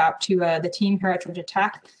shout out to the team here at Georgia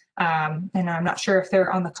Tech. And I'm not sure if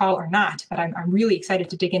they're on the call or not, but I'm really excited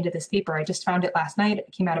to dig into this paper. I just found it last night.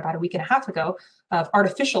 It came out about a week and a half ago of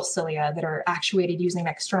artificial cilia that are actuated using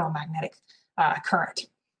external magnetic current.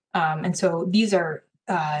 And so these are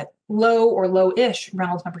low or low-ish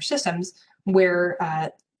Reynolds number systems where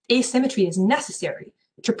asymmetry is necessary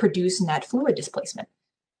to produce net fluid displacement.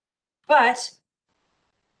 But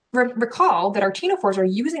recall that our ctenophores are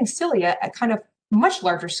using cilia at kind of much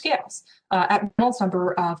larger scales, at Reynolds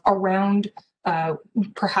number of around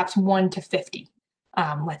perhaps 1 to 50,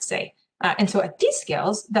 let's say. And so at these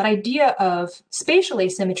scales, that idea of spatial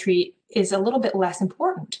asymmetry is a little bit less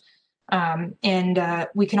important.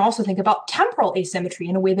 We can also think about temporal asymmetry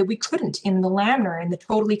in a way that we couldn't in the laminar and the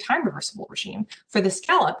totally time reversible regime. For the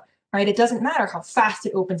scallop, right, it doesn't matter how fast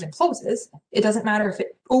it opens and closes. It doesn't matter if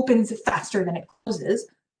it opens faster than it closes,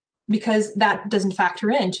 because that doesn't factor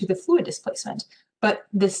into the fluid displacement. But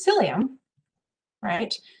the cilium,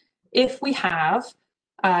 right, if we have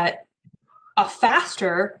a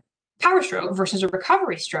faster power stroke versus a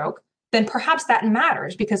recovery stroke, then perhaps that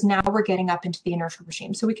matters because now we're getting up into the inertial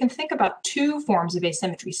regime. So we can think about two forms of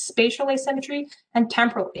asymmetry, spatial asymmetry and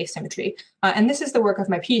temporal asymmetry. And this is the work of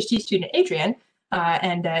my PhD student, Adrian,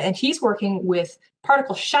 and he's working with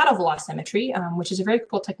particle shadow velocimetry, which is a very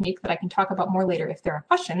cool technique that I can talk about more later if there are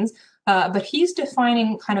questions. But he's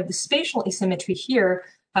defining kind of the spatial asymmetry here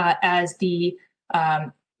as the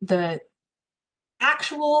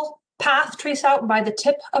actual path traced out by the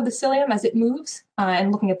tip of the cilium as it moves,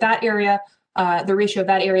 and looking at that area, the ratio of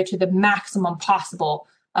that area to the maximum possible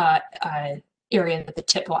area that the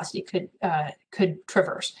tip velocity could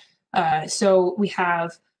traverse. So we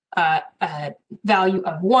have a value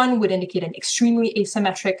of 1 would indicate an extremely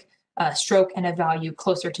asymmetric stroke, and a value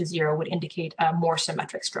closer to 0 would indicate a more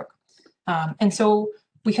symmetric stroke. And so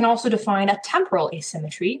we can also define a temporal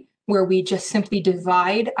asymmetry where we just simply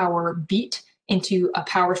divide our beat into a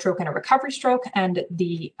power stroke and a recovery stroke, and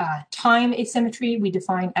the time asymmetry we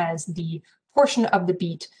define as the portion of the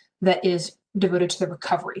beat that is devoted to the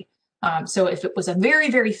recovery. So if it was a very,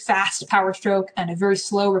 very fast power stroke and a very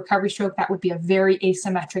slow recovery stroke, that would be a very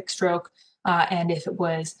asymmetric stroke. And if it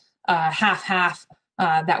was half-half,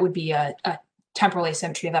 that would be a temporal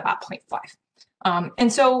asymmetry of about 0.5.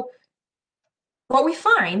 And so what we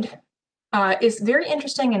find is very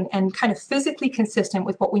interesting and kind of physically consistent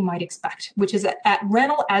with what we might expect, which is that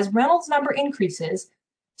as Reynolds number increases,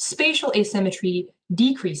 spatial asymmetry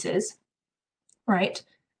decreases, right?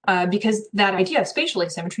 Because that idea of spatial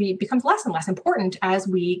asymmetry becomes less and less important as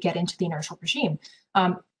we get into the inertial regime.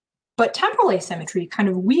 But temporal asymmetry kind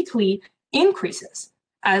of weakly increases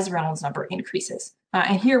as Reynolds number increases.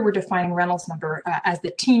 And here we're defining Reynolds number as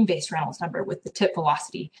the team-based Reynolds number with the tip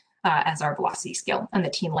velocity as our velocity scale and the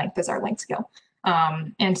team length as our length scale.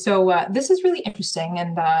 And so this is really interesting,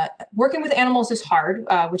 and working with animals is hard,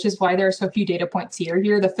 which is why there are so few data points here.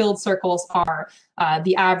 Here, the filled circles are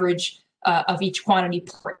the average of each quantity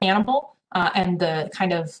per animal, and the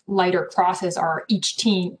kind of lighter crosses are each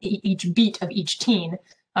beat of each teen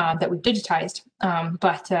that we've digitized.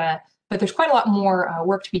 But there's quite a lot more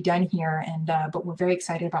work to be done here, and but we're very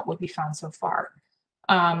excited about what we found so far.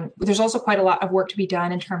 There's also quite a lot of work to be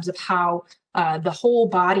done in terms of how the whole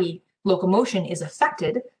body locomotion is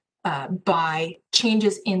affected by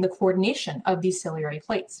changes in the coordination of these ciliary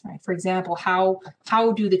plates, right? For example,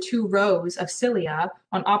 how do the two rows of cilia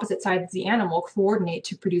on opposite sides of the animal coordinate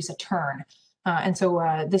to produce a turn? And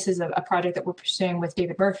so this is a project that we're pursuing with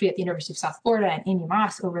David Murphy at the University of South Florida and Amy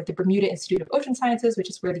Moss over at the Bermuda Institute of Ocean Sciences, which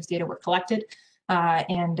is where these data were collected.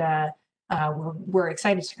 We're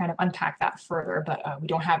excited to kind of unpack that further, but we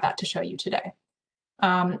don't have that to show you today.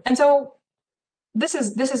 And so this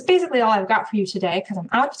is basically all I've got for you today because I'm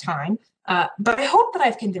out of time. But I hope that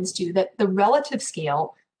I've convinced you that the relative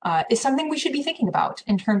scale is something we should be thinking about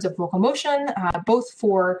in terms of locomotion, both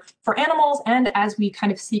for animals and as we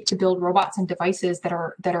kind of seek to build robots and devices that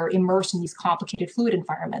are immersed in these complicated fluid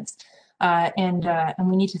environments. And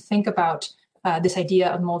we need to think about this idea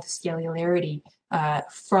of multiscalarity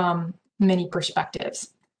from many perspectives.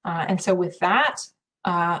 And so with that,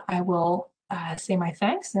 I will say my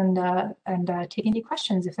thanks and take any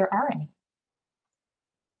questions if there are any.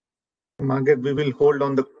 Margaret, we will hold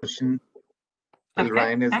on the question till Okay,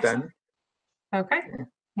 Ryan is excellent. done. Okay.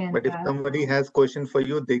 And, but if somebody has question for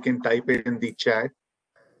you, they can type it in the chat.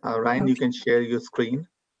 Ryan, okay. You can share your screen.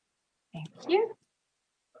 Thank you.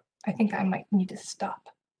 I think I might need to stop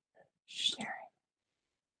sharing.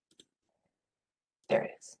 There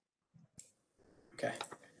it is. Okay.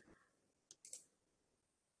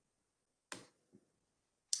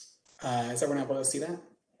 Is everyone able to see that?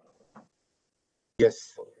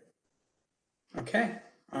 Yes. Okay.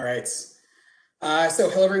 All right. So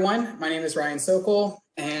hello, everyone. My name is Ryan Sochol,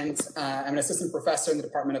 and I'm an assistant professor in the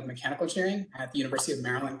Department of Mechanical Engineering at the University of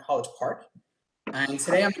Maryland, College Park. And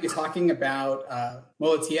today I'm going to be talking about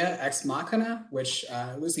Mollitia Ex Machina, which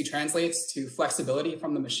loosely translates to flexibility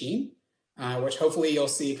from the machine, which hopefully you'll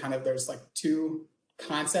see kind of there's like two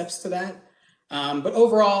concepts to that. But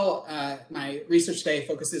overall, my research today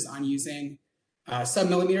focuses on using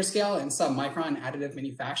sub-millimeter scale and sub-micron additive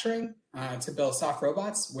manufacturing to build soft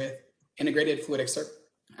robots with integrated fluidic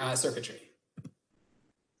circuitry.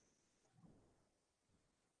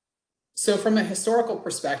 So from a historical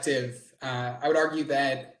perspective, I would argue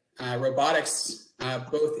that robotics,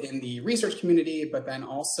 both in the research community, but then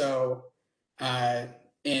also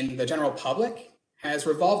in the general public, has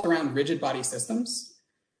revolved around rigid body systems.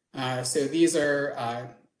 So these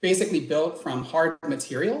are basically built from hard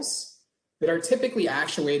materials that are typically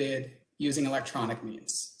actuated using electronic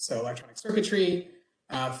means. So electronic circuitry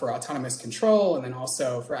for autonomous control, and then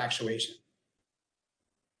also for actuation.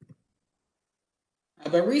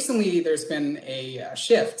 But recently, there's been a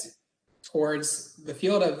shift towards the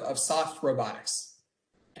field of soft robotics.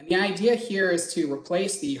 And the idea here is to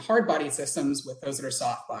replace the hard-bodied systems with those that are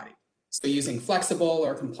soft-bodied. So using flexible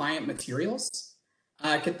or compliant materials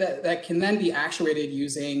that can then be actuated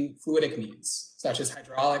using fluidic means, such as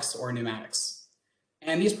hydraulics or pneumatics.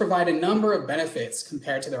 And these provide a number of benefits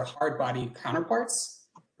compared to their hard-bodied counterparts,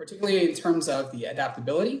 particularly in terms of the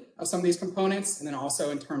adaptability of some of these components, and then also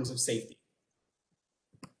in terms of safety.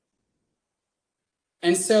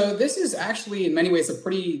 And so this is actually in many ways a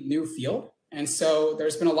pretty new field. And so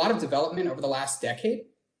there's been a lot of development over the last decade.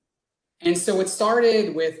 And so it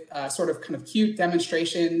started with sort of kind of cute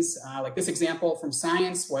demonstrations. Like this example from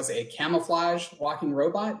science was a camouflage walking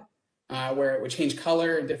robot where it would change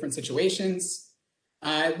color in different situations.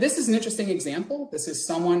 This is an interesting example. This is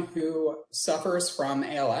someone who suffers from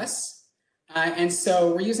ALS. And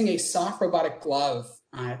so we're using a soft robotic glove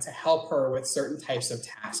to help her with certain types of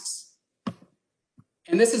tasks.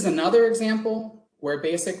 And this is another example where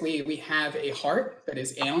basically we have a heart that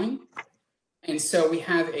is ailing. And so we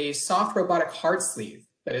have a soft robotic heart sleeve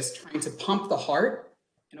that is trying to pump the heart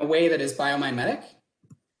in a way that is biomimetic.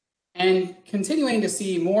 And continuing to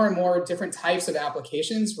see more and more different types of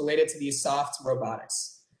applications related to these soft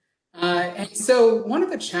robotics. And so one of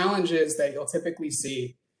the challenges that you'll typically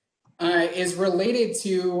see is related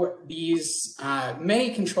to these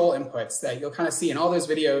many control inputs that you'll kind of see in all those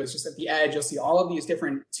videos. Just at the edge, you'll see all of these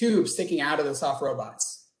different tubes sticking out of the soft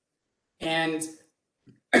robots. And,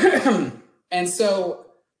 and so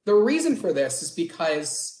the reason for this is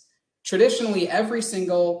because traditionally every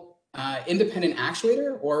single independent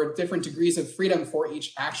actuator or different degrees of freedom for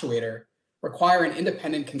each actuator require an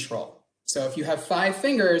independent control. So if you have 5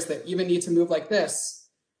 fingers that even need to move like this,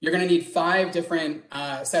 you're going to need 5 different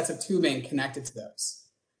sets of tubing connected to those.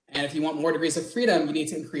 And if you want more degrees of freedom, you need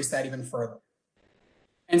to increase that even further.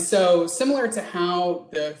 And so similar to how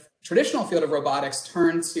the traditional field of robotics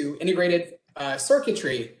turned to integrated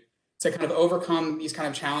circuitry to kind of overcome these kind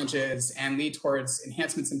of challenges and lead towards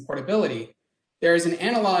enhancements in portability, there is an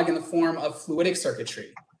analog in the form of fluidic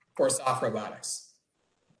circuitry for soft robotics.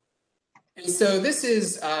 And so this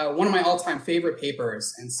is one of my all-time favorite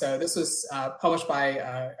papers. And so this was published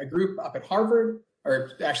by a group up at Harvard,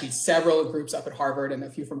 or actually several groups up at Harvard and a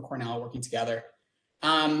few from Cornell working together.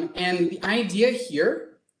 And the idea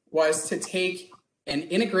here was to take an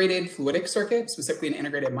integrated fluidic circuit, specifically an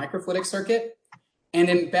integrated microfluidic circuit, and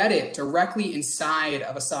embed it directly inside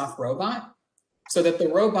of a soft robot so that the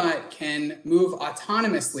robot can move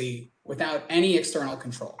autonomously without any external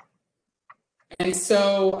control. And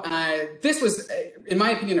so this was, in my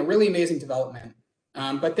opinion, a really amazing development.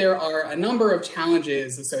 But there are a number of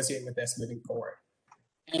challenges associated with this moving forward.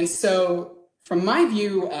 And so from my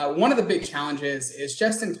view, one of the big challenges is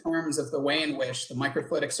just in terms of the way in which the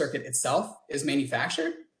microfluidic circuit itself is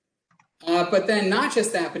manufactured. But then not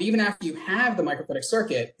just that, but even after you have the microfluidic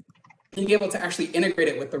circuit, being able to actually integrate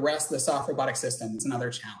it with the rest of the soft robotic system is another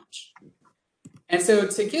challenge. And so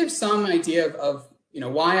to give some idea of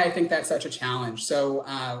why I think that's such a challenge. So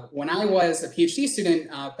when I was a PhD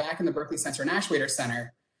student back in the Berkeley Sensor and Actuator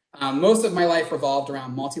Center, most of my life revolved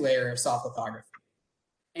around multi-layer soft lithography.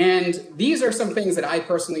 And these are some things that I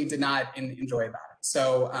personally did not enjoy about it.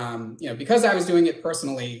 So, because I was doing it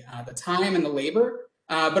personally, the time and the labor,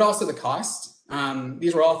 but also the cost,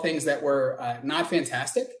 these were all things that were not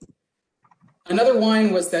fantastic. Another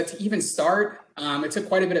one was that to even start, it took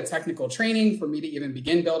quite a bit of technical training for me to even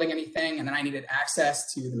begin building anything. And then I needed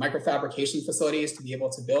access to the microfabrication facilities to be able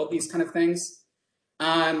to build these kind of things.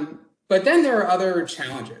 But then there are other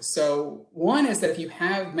challenges. So one is that if you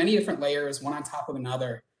have many different layers, one on top of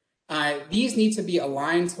another, these need to be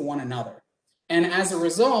aligned to one another. And as a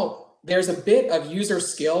result, there's a bit of user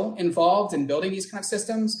skill involved in building these kind of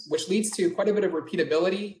systems, which leads to quite a bit of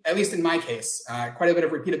repeatability, at least in my case, quite a bit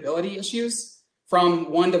of repeatability issues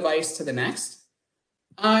from one device to the next.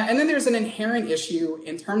 And then there's an inherent issue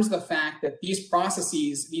in terms of the fact that these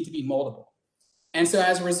processes need to be moldable. And so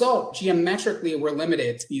as a result, geometrically, we're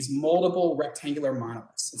limited to these moldable rectangular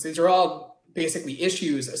monoliths. So these are all basically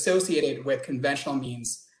issues associated with conventional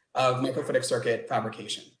means of microfluidic circuit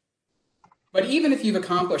fabrication. But even if you've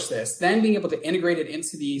accomplished this, then being able to integrate it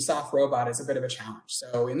into the soft robot is a bit of a challenge.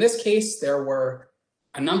 So in this case, there were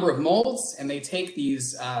a number of molds, and they take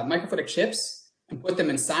these microfluidic chips and put them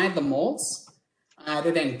inside the molds.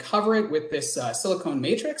 They then cover it with this silicone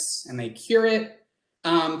matrix, and they cure it.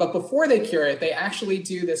 But before they cure it, they actually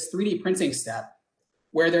do this 3D printing step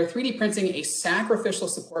where they're 3D printing a sacrificial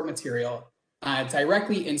support material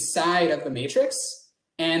directly inside of the matrix.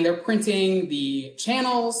 And they're printing the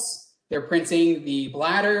channels, they're printing the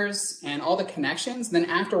bladders and all the connections. And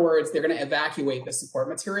then afterwards, they're going to evacuate the support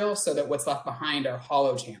material so that what's left behind are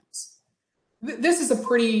hollow channels. This is a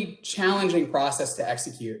pretty challenging process to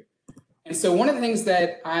execute. And so one of the things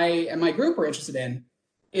that I and my group were interested in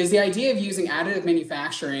is the idea of using additive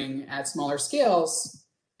manufacturing at smaller scales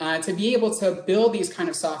to be able to build these kind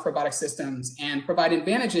of soft robotic systems and provide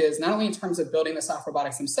advantages, not only in terms of building the soft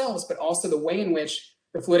robotics themselves, but also the way in which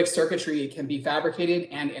the fluidic circuitry can be fabricated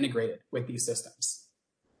and integrated with these systems.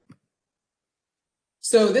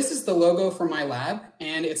 So this is the logo for my lab,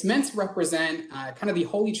 and it's meant to represent kind of the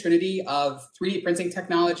holy trinity of 3D printing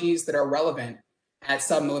technologies that are relevant at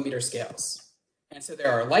sub-millimeter scales. And so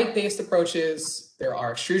there are light-based approaches, there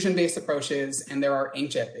are extrusion-based approaches, and there are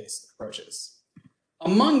inkjet-based approaches.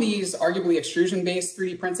 Among these, arguably extrusion-based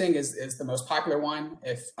 3D printing is the most popular one.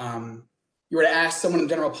 If you were to ask someone in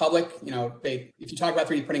the general public, if you talk about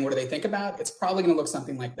 3D printing, what do they think about? It's probably going to look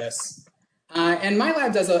something like this. And my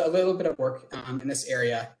lab does a little bit of work in this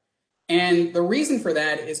area. And the reason for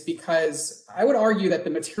that is because I would argue that the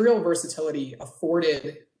material versatility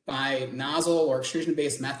afforded by nozzle or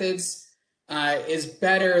extrusion-based methods is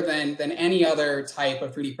better than any other type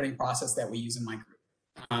of 3D printing process that we use in my group.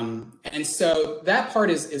 And so that part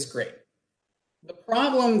is great. The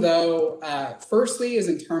problem, though, firstly, is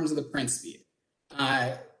in terms of the print speed.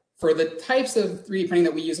 For the types of 3D printing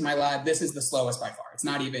that we use in my lab, this is the slowest by far. It's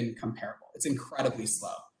not even comparable. It's incredibly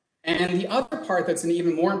slow. And the other part that's an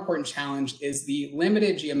even more important challenge is the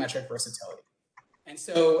limited geometric versatility. And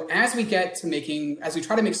so as we try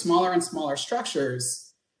to make smaller and smaller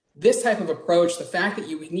structures, this type of approach, the fact that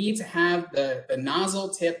you need to have the nozzle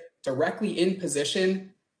tip directly in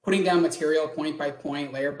position, putting down material point by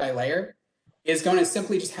point, layer by layer, is going to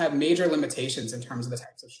simply just have major limitations in terms of the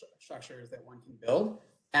types of structures that one can build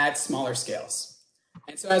at smaller scales.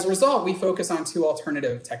 And so as a result, we focus on two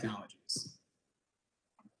alternative technologies.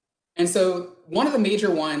 And so one of the major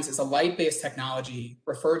ones is a light-based technology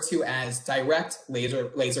referred to as direct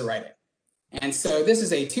laser writing. And so this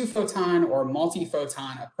is a 2-photon or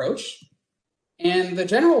multi-photon approach. And the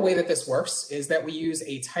general way that this works is that we use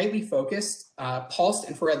a tightly focused pulsed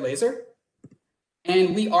infrared laser,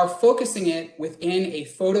 and we are focusing it within a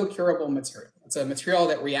photocurable material. It's a material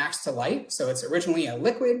that reacts to light. So it's originally a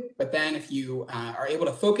liquid, but then if you are able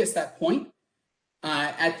to focus that point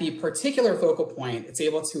at the particular focal point, it's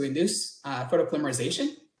able to induce photopolymerization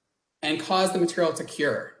and cause the material to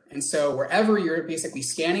cure. And so wherever you're basically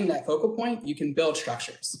scanning that focal point, you can build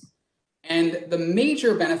structures. And the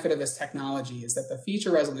major benefit of this technology is that the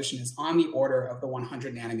feature resolution is on the order of the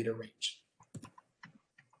 100 nanometer range.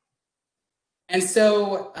 And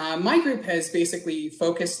so my group has basically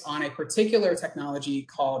focused on a particular technology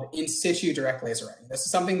called in situ direct laser writing. This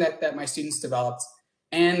is something that my students developed.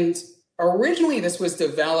 And originally this was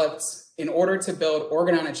developed in order to build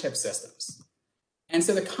organ-on-a-chip systems. And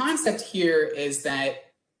so the concept here is that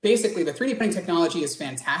basically the 3D printing technology is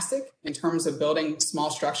fantastic in terms of building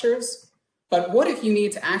small structures. But what if you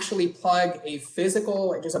need to actually plug a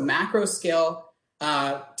physical, just a macro scale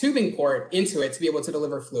tubing port into it to be able to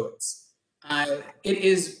deliver fluids? It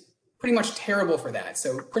is pretty much terrible for that.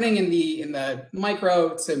 So printing in the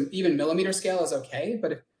micro to even millimeter scale is okay,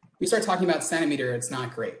 but if we start talking about centimeter, it's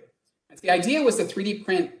not great. And the idea was to 3D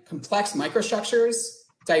print complex microstructures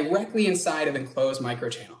directly inside of enclosed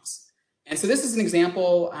microchannels. And so this is an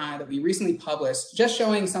example that we recently published, just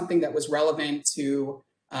showing something that was relevant to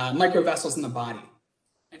microvessels in the body.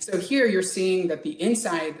 And so here you're seeing that the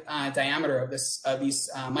inside diameter of these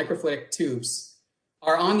microfluidic tubes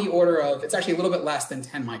are on the order of, it's actually a little bit less than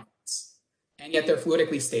 10 microns, and yet they're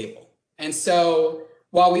fluidically stable. And so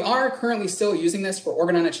while we are currently still using this for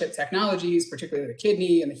organ-on-a-chip technologies, particularly the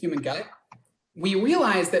kidney and the human gut, we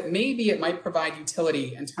realize that maybe it might provide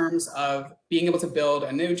utility in terms of being able to build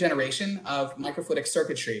a new generation of microfluidic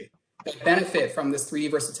circuitry that benefit from this 3D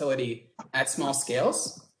versatility at small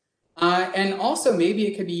scales. And also maybe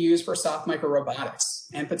it could be used for soft micro robotics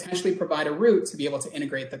and potentially provide a route to be able to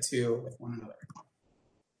integrate the two with one another.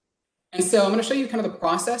 And so I'm going to show you kind of the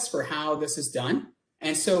process for how this is done.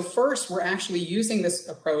 And so first, we're actually using this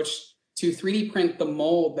approach to 3D print the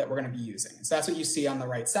mold that we're going to be using. And so that's what you see on the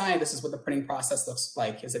right side. This is what the printing process looks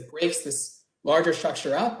like, is it breaks this larger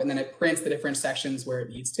structure up and then it prints the different sections where it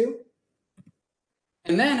needs to.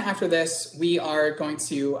 And then after this, we are going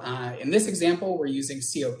to, in this example, we're using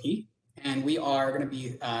COP, and we are going to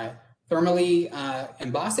be thermally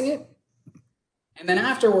embossing it. And then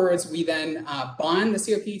afterwards, we then bond the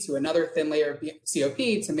COP to another thin layer of COP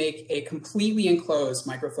to make a completely enclosed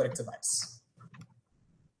microfluidic device.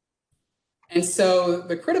 And so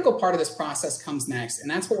the critical part of this process comes next,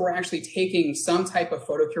 and that's where we're actually taking some type of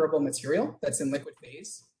photocurable material that's in liquid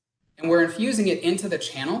phase, and we're infusing it into the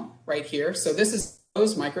channel right here. So this is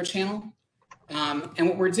closed microchannel. And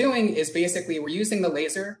what we're doing is basically we're using the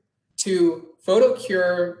laser to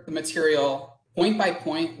photocure the material point by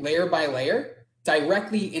point, layer by layer,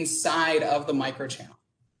 directly inside of the microchannel.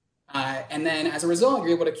 And then as a result,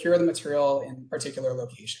 you're able to cure the material in particular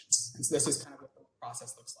locations. And so this is kind of what the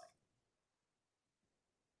process looks like.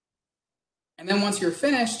 And then once you're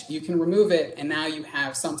finished, you can remove it, and now you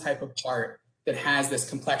have some type of part that has this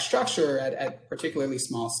complex structure at particularly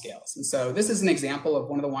small scales. And so this is an example of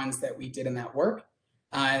one of the ones that we did in that work.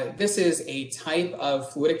 This is a type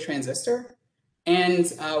of fluidic transistor. And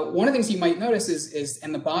one of the things you might notice is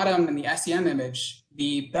in the bottom in the SEM image,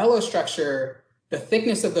 the bellows structure, the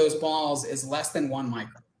thickness of those balls is less than 1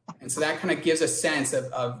 micron. And so that kind of gives a sense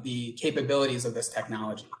of the capabilities of this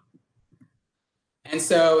technology. And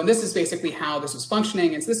so this is basically how this was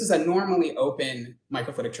functioning. And so this is a normally open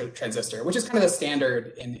microfluidic transistor, which is kind of the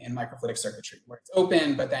standard in microfluidic circuitry, where it's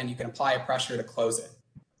open, but then you can apply a pressure to close it.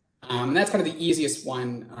 And that's kind of the easiest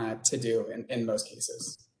one to do in most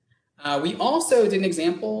cases. We also did an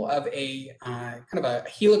example of a kind of a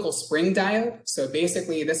helical spring diode. So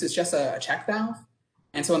basically, this is just a check valve.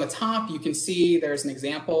 And so on the top, you can see there's an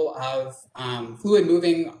example of fluid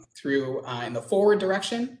moving through in the forward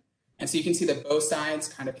direction. And so you can see that both sides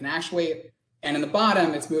kind of can actuate. And in the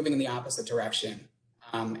bottom, it's moving in the opposite direction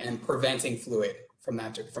and preventing fluid from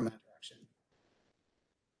that direction.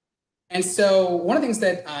 And so one of the things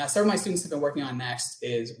that some of my students have been working on next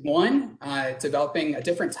is one, developing a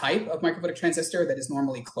different type of microfluidic transistor that is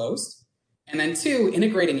normally closed. And then two,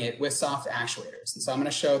 integrating it with soft actuators. And so I'm going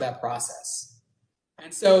to show that process.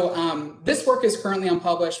 And so this work is currently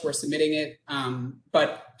unpublished. We're submitting it.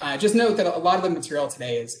 But just note that a lot of the material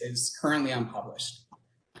today is currently unpublished.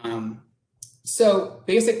 So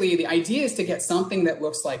basically, the idea is to get something that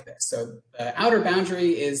looks like this. So the outer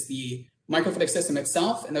boundary is the microfluidic system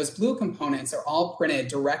itself, and those blue components are all printed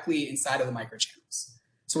directly inside of the microchannels.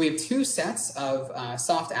 So we have two sets of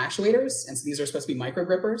soft actuators, and so these are supposed to be micro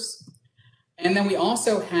grippers. And then we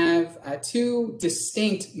also have two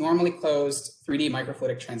distinct, normally closed 3D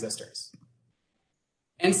microfluidic transistors.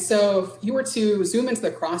 And so if you were to zoom into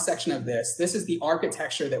the cross-section of this, this is the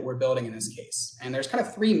architecture that we're building in this case. And there's kind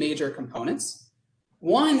of three major components.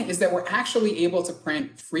 One is that we're actually able to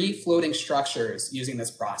print free-floating structures using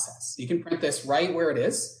this process. You can print this right where it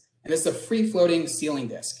is, and this is a free-floating sealing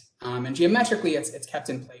disk. And geometrically, it's kept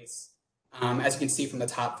in place, as you can see from the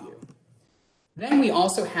top view. Then we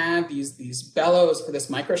also have these bellows for this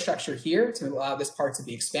microstructure here to allow this part to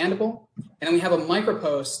be expandable. And then we have a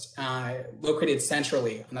micropost located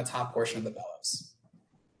centrally on the top portion of the bellows.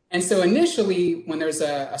 And so initially, when there's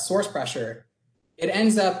a source pressure, it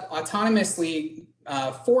ends up autonomously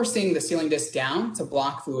forcing the sealing disc down to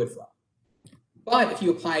block fluid flow. But if you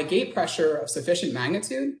apply a gate pressure of sufficient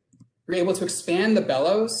magnitude, you're able to expand the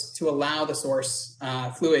bellows to allow the source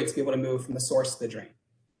fluid to be able to move from the source to the drain.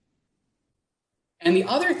 And the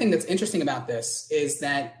other thing that's interesting about this is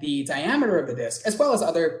that the diameter of the disc, as well as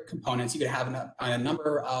other components, you could have a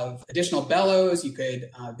number of additional bellows, you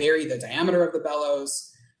could vary the diameter of the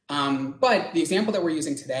bellows. But the example that we're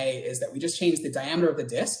using today is that we just change the diameter of the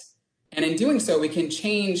disc. And in doing so, we can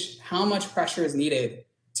change how much pressure is needed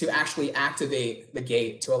to actually activate the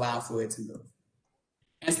gate to allow fluid to move.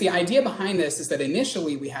 And so the idea behind this is that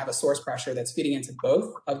initially we have a source pressure that's feeding into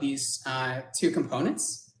both of these two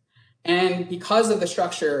components. And because of the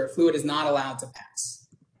structure, fluid is not allowed to pass.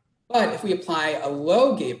 But if we apply a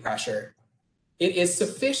low gate pressure, it is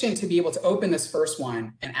sufficient to be able to open this first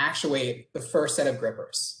one and actuate the first set of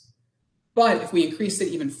grippers. But if we increase it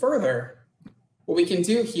even further, what we can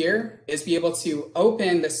do here is be able to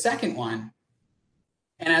open the second one.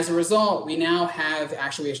 And as a result, we now have the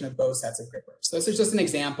actuation of both sets of grippers. So this is just an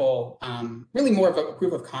example, really more of a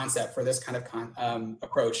proof of concept for this kind of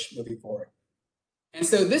approach moving forward. And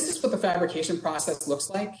so this is what the fabrication process looks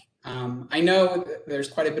like. I know there's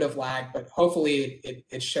quite a bit of lag, but hopefully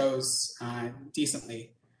it shows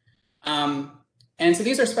decently. And so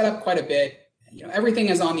these are sped up quite a bit. You know, everything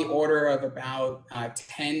is on the order of about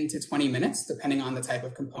 10 to 20 minutes, depending on the type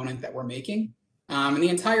of component that we're making. And the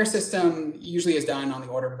entire system usually is done on the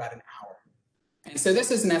order of about an hour. And so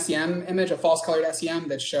this is an SEM image, a false colored SEM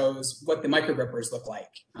that shows what the micro grippers look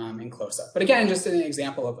like in close-up. But again, just an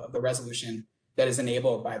example of the resolution that is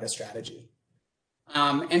enabled by the strategy.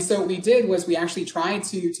 And so what we did was we actually tried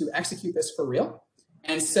to execute this for real.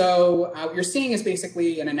 And so what you're seeing is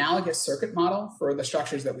basically an analogous circuit model for the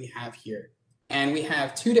structures that we have here. And we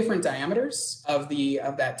have two different diameters of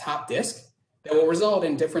that top disc that will result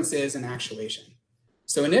in differences in actuation.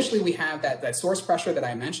 So initially we have that source pressure that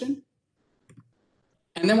I mentioned.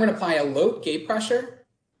 And then we're going to apply a low gate pressure.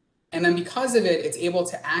 And then because of it, it's able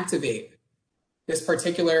to activate this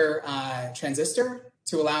particular transistor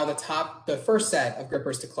to allow the first set of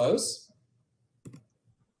grippers to close.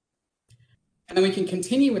 And then we can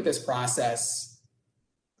continue with this process.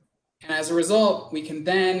 And as a result, we can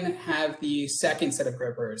then have the second set of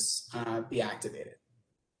grippers be activated.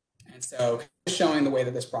 And so showing the way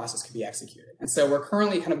that this process can be executed. And so we're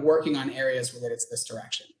currently kind of working on areas related to this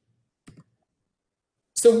direction.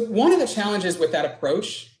 So one of the challenges with that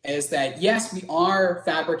approach is that, yes, we are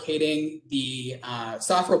fabricating the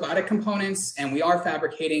soft robotic components and we are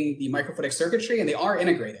fabricating the microfluidic circuitry and they are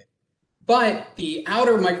integrated. But the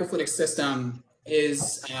outer microfluidic system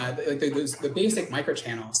is the basic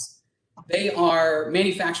microchannels. They are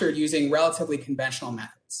manufactured using relatively conventional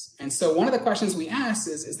methods. And so one of the questions we asked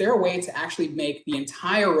is there a way to actually make the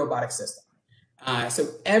entire robotic system? So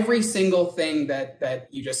every single thing that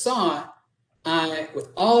you just saw, with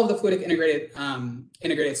all of the fluidic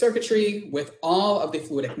integrated circuitry, with all of the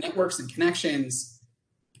fluidic networks and connections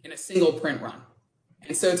in a single print run.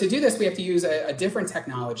 And so to do this, we have to use a different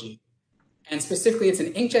technology. And specifically, it's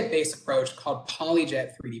an inkjet-based approach called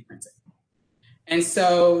polyjet 3D printing. And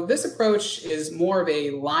so this approach is more of a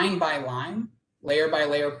line-by-line,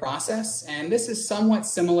 layer-by-layer process. And this is somewhat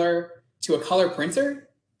similar to a color printer,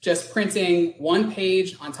 just printing one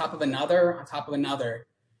page on top of another, on top of another.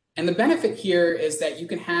 And the benefit here is that you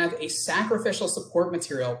can have a sacrificial support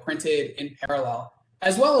material printed in parallel,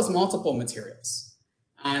 as well as multiple materials.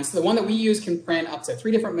 And so the one that we use can print up to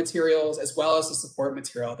 3 different materials, as well as the support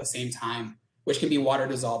material at the same time, which can be water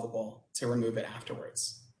dissolvable to remove it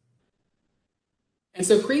afterwards. And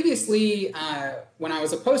so previously, when I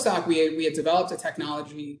was a postdoc, we had developed a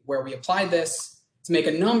technology where we applied this to make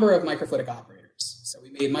a number of microfluidic operators. So we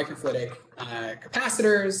made microfluidic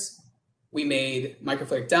capacitors, we made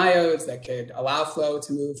microfluidic diodes that could allow flow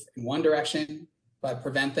to move in one direction, but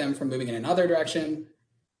prevent them from moving in another direction,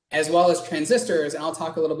 as well as transistors. And I'll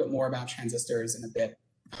talk a little bit more about transistors in a bit.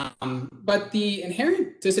 But the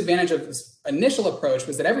inherent disadvantage of this initial approach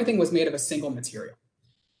was that everything was made of a single material.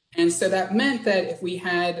 And so that meant that if we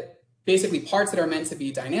had basically parts that are meant to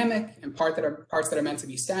be dynamic and parts that are meant to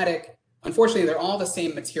be static, unfortunately, they're all the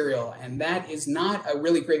same material. And that is not a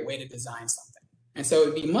really great way to design something. And so it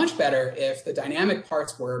would be much better if the dynamic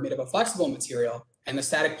parts were made of a flexible material and the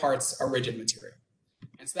static parts are rigid material.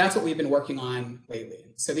 And so that's what we've been working on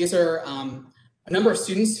lately. So these are a number of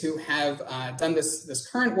students who have done this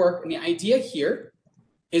current work. And the idea here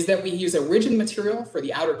is that we use a rigid material for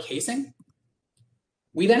the outer casing.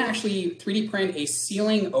 We then actually 3D print a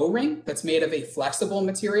sealing O-ring that's made of a flexible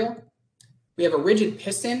material. We have a rigid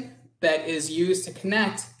piston that is used to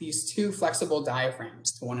connect these two flexible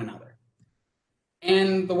diaphragms to one another.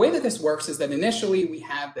 And the way that this works is that initially we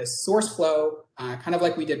have this source flow, kind of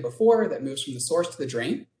like we did before, that moves from the source to the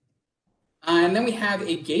drain. And then we have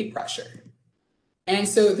a gate pressure. And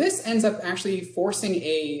so this ends up actually forcing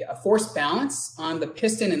a force balance on the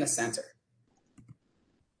piston in the center.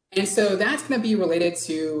 And so that's going to be related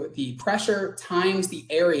to the pressure times the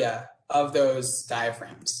area of those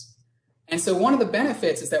diaphragms. And so one of the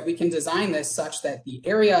benefits is that we can design this such that the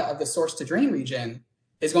area of the source to drain region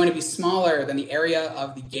is going to be smaller than the area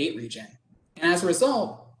of the gate region. And as a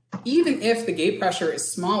result, even if the gate pressure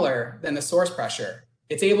is smaller than the source pressure,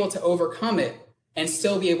 it's able to overcome it and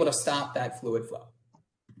still be able to stop that fluid flow.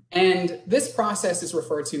 And this process is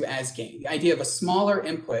referred to as gain, the idea of a smaller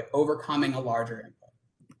input overcoming a larger input.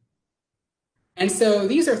 And so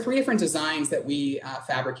these are three different designs that we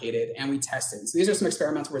fabricated and we tested. So these are some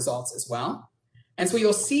experimental results as well. And so what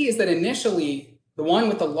you'll see is that initially, the one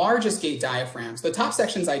with the largest gate diaphragms, the top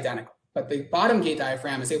section is identical, but the bottom gate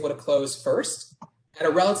diaphragm is able to close first at a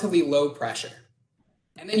relatively low pressure.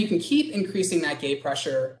 And then you can keep increasing that gate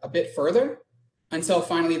pressure a bit further until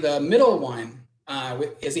finally the middle one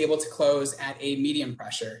is able to close at a medium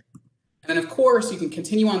pressure. And then of course, you can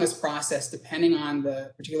continue on this process depending on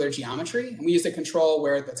the particular geometry. And we used a control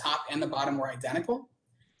where the top and the bottom were identical.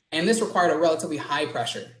 And this required a relatively high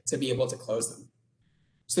pressure to be able to close them.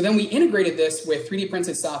 So then we integrated this with 3D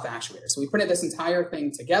printed soft actuators. So we printed this entire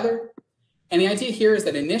thing together. And the idea here is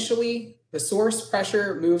that initially the source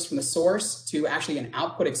pressure moves from the source to actually an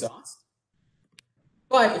output exhaust.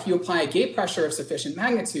 But if you apply a gate pressure of sufficient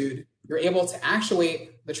magnitude, you're able to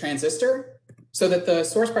actuate the transistor so that the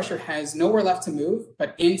source pressure has nowhere left to move,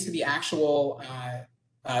 but into the actual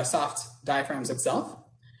soft diaphragms itself.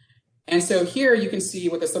 And so here you can see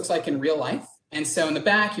what this looks like in real life. And so in the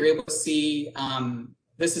back, you're able to see,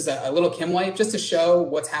 this is a little Kim wipe just to show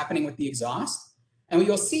what's happening with the exhaust. And what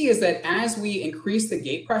you'll see is that as we increase the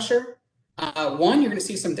gate pressure, one, you're going to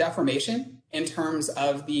see some deformation in terms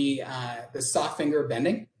of the soft finger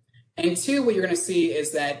bending. And two, what you're going to see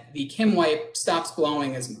is that the Kim wipe stops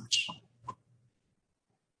blowing as much.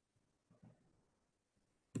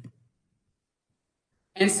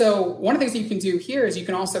 And so one of the things that you can do here is you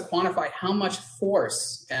can also quantify how much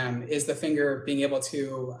force is the finger being able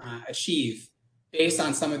to achieve based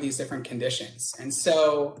on some of these different conditions. And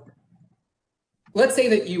so let's say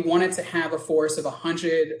that you wanted to have a force of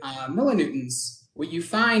 100 millinewtons. What you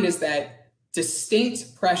find is that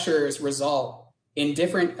distinct pressures result in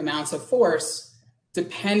different amounts of force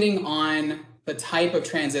depending on the type of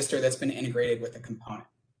transistor that's been integrated with the component.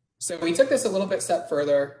 So we took this a little bit step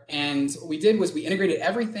further, and what we did was we integrated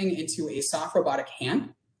everything into a soft robotic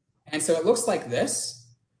hand. And so it looks like this.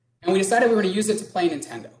 And we decided we were going to use it to play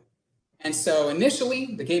Nintendo. And so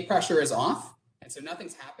initially, the gate pressure is off. And so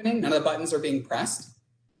nothing's happening. None of the buttons are being pressed.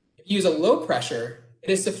 If you use a low pressure,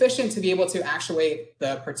 it is sufficient to be able to actuate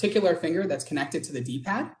the particular finger that's connected to the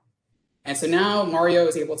D-pad. And so now Mario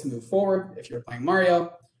is able to move forward if you're playing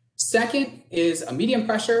Mario. Second is a medium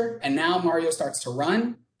pressure, and now Mario starts to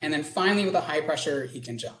run. And then finally, with a high pressure, he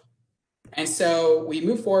can jump. And so we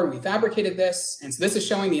moved forward and we fabricated this. And so this is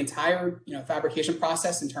showing the entire fabrication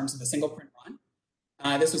process in terms of the single print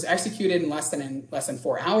run. This was executed in less than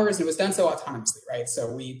 4 hours, and it was done so autonomously, right?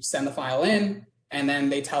 So we send the file in, and then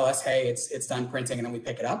they tell us, hey, it's done printing, and then we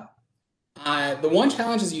pick it up. The one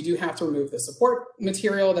challenge is you do have to remove the support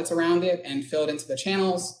material that's around it and fill it into the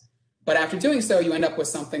channels. But after doing so, you end up with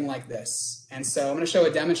something like this. And so I'm going to show a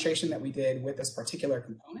demonstration that we did with this particular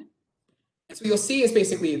component. And so what you'll see is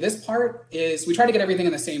basically this part is we try to get everything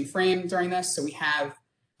in the same frame during this. So we have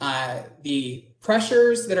the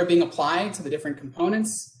pressures that are being applied to the different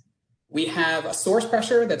components. We have a source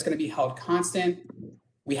pressure that's going to be held constant.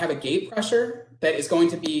 We have a gate pressure that is going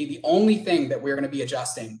to be the only thing that we're going to be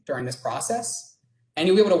adjusting during this process. And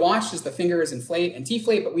you'll be able to watch as the fingers inflate and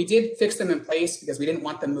deflate, but we did fix them in place because we didn't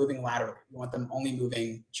want them moving laterally. We want them only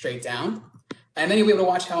moving straight down. And then you'll be able to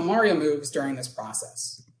watch how Mario moves during this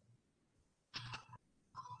process.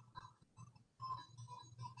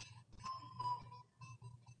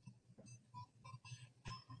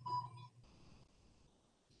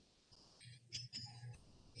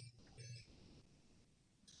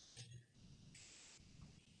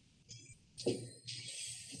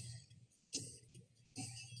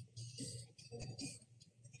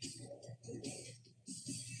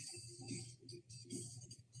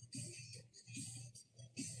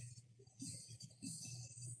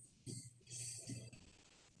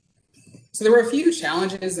 So there were a few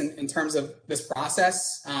challenges in terms of this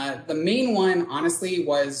process. The main one, honestly,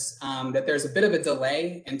 was that there's a bit of a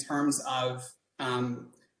delay in terms of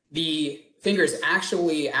the fingers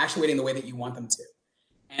actually actuating the way that you want them to.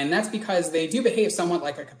 And that's because they do behave somewhat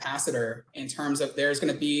like a capacitor in terms of there's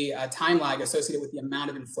going to be a time lag associated with the amount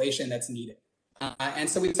of inflation that's needed. And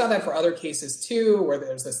so we saw that for other cases too, where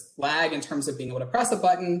there's this lag in terms of being able to press a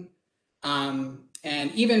button.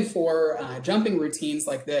 And even for jumping routines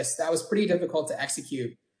like this, that was pretty difficult to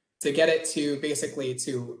execute, to get it to basically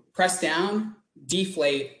to press down,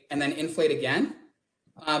 deflate, and then inflate again.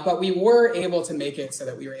 But we were able to make it so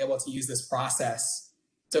that we were able to use this process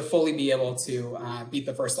to fully be able to beat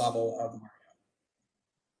the first level of Mario.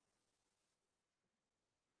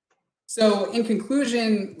 So in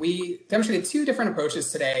conclusion, we demonstrated two different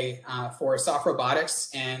approaches today for soft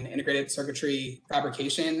robotics and integrated circuitry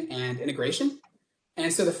fabrication and integration.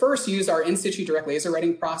 And so the first used our in-situ direct laser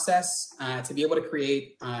writing process to be able to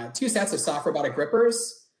create two sets of soft robotic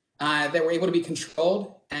grippers that were able to be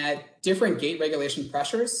controlled at different gate regulation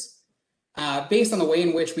pressures based on the way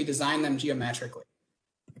in which we design them geometrically.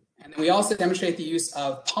 And then we also demonstrate the use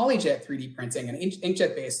of polyjet 3D printing, an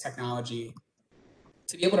inkjet-based technology,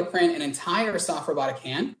 to be able to print an entire soft robotic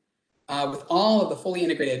hand with all of the fully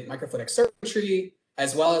integrated microfluidic circuitry,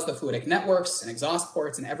 as well as the fluidic networks and exhaust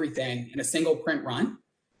ports and everything in a single print run.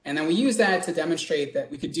 And then we use that to demonstrate that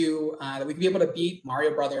we could do, that we could be able to beat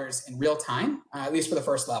Mario Brothers in real time, at least for the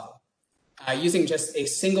first level, using just a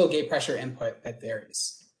single gate pressure input that there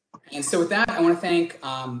is. And so with that, I want to thank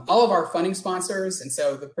all of our funding sponsors. And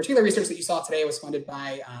so the particular research that you saw today was funded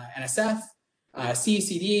by NSF,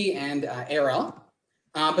 CECD, and ARL.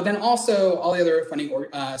 But then also all the other funding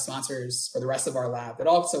sponsors for the rest of our lab that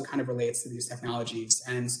also kind of relates to these technologies,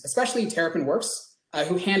 and especially Terrapin Works,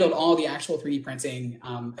 who handled all the actual 3D printing,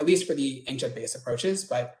 at least for the inkjet-based approaches,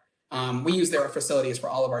 but we use their facilities for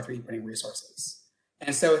all of our 3D printing resources.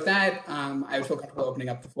 And so with that, I would feel comfortable opening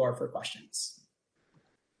up the floor for questions.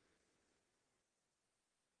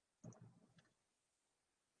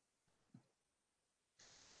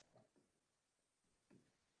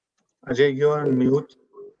 Ajay, you're on mute.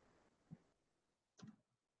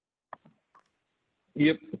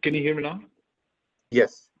 Yep. Can you hear me now?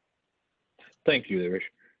 Yes. Thank you, Devesh.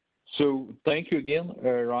 So thank you again,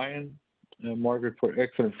 Ryan and Margaret, for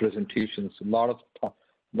excellent presentations. A lot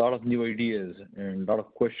of new ideas and a lot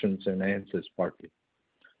of questions and answers partly.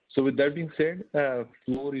 So with that being said,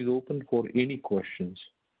 floor is open for any questions.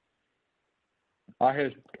 I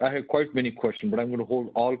have quite many questions, but I'm going to hold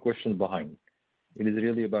all questions behind. It is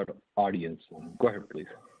really about audience. Go ahead, please.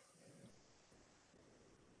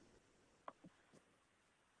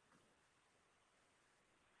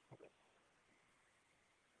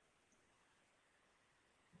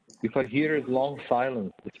 If I hear a long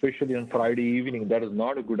silence, especially on Friday evening, that is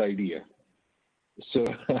not a good idea. So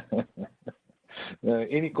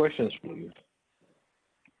any questions, please?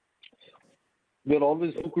 Well,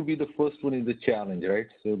 always who could be the first one in the challenge, right?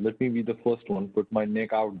 So let me be the first one, put my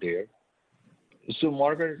neck out there. So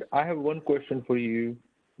Margaret, I have one question for you,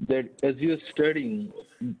 that as you're studying,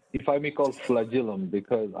 if I may call flagellum,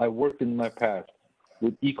 because I worked in my past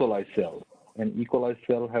with E. coli cells, and E. coli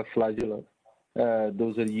cells have flagella.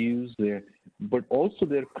 Those are used there, but also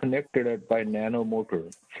they're connected by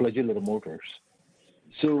nanomotor, flagellar motors.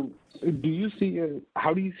 So do you see,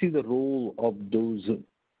 how do you see the role of those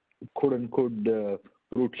quote unquote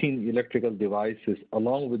routine electrical devices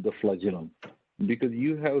along with the flagellum? Because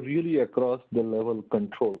you have really across the level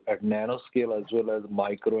control at nanoscale as well as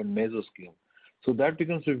micro and mesoscale. So that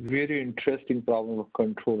becomes a very interesting problem of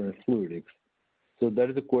control and fluidics. So that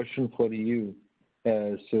is a question for you.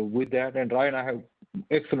 So with that, and Ryan, I have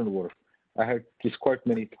excellent work. I have just quite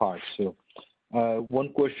many thoughts. So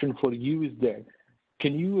one question for you is that,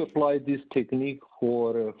 can you apply this technique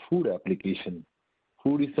for food application?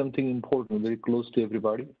 Food is something important, very close to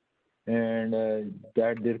everybody, and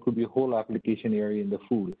that there could be a whole application area in the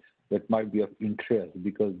food that might be of interest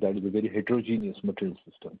because that is a very heterogeneous material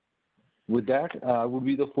system. With that, I would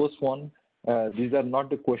be the first one. These are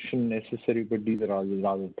not the question necessary, but these are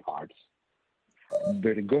other thoughts.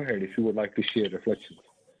 But go ahead if you would like to share reflections.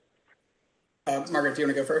 Margaret, do you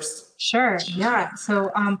want to go first? Sure. Yeah.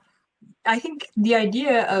 So I think the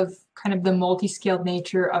idea of kind of the multi-scaled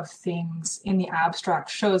nature of things in the abstract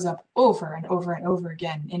shows up over and over and over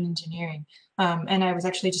again in engineering. And I was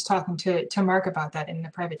actually just talking to Mark about that in the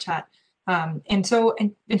private chat. And so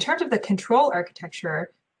in terms of the control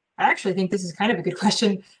architecture, I actually think this is kind of a good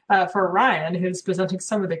question for Ryan, who's presenting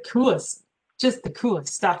some of the coolest, just the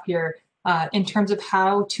coolest stuff here in terms of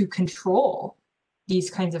how to control these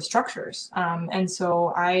kinds of structures. And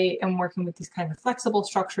so I am working with these kinds of flexible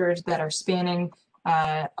structures that are spanning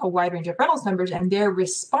a wide range of Reynolds numbers, and their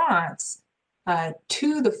response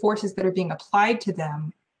to the forces that are being applied to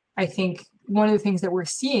them. I think one of the things that we're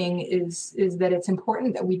seeing is that it's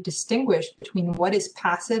important that we distinguish between what is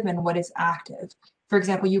passive and what is active. For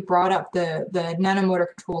example, you brought up the nanomotor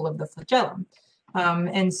control of the flagellum.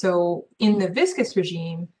 And so in the viscous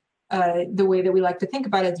regime, the way that we like to think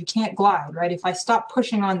about it is you can't glide, right? If I stop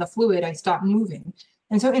pushing on the fluid, I stop moving.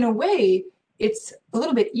 And so in a way, it's a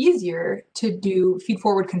little bit easier to do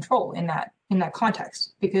feed-forward control in that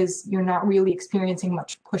context, because you're not really experiencing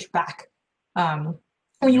much pushback.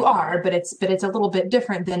 Well, you are, but it's a little bit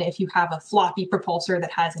different than if you have a floppy propulsor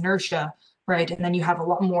that has inertia, right? And then you have a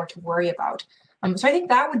lot more to worry about. So I think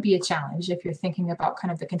that would be a challenge if you're thinking about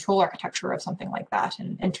kind of the control architecture of something like that,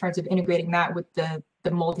 and in terms of integrating that with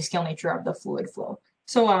the multi-scale nature of the fluid flow.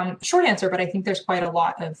 So short answer, but I think there's quite a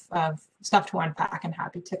lot of stuff to unpack, and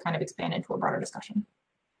happy to kind of expand into a broader discussion.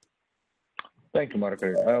 Thank you,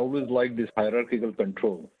 Margaret. I always like this hierarchical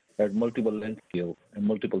control at multiple length scales and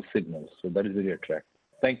multiple signals. So that is very attractive.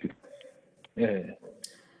 Thank you. Yeah.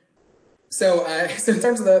 So in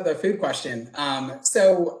terms of the food question, I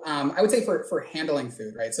would say for handling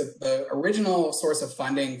food, right? So the original source of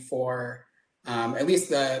funding for at least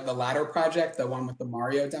the latter project, the one with the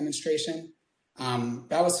Mario demonstration,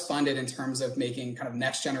 that was funded in terms of making kind of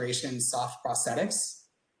next generation soft prosthetics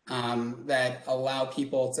that allow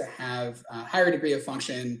people to have a higher degree of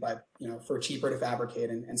function, but for cheaper to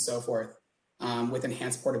fabricate and so forth, with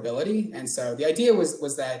enhanced portability. And so the idea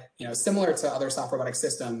was that similar to other soft robotic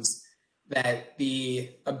systems, that the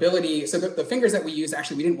ability, so the fingers that we use,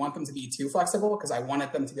 actually, we didn't want them to be too flexible because I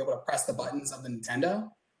wanted them to be able to press the buttons of the Nintendo,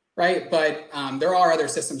 right? But there are other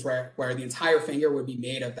systems where the entire finger would be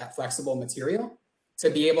made of that flexible material to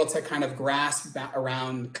be able to kind of grasp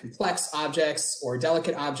around complex objects or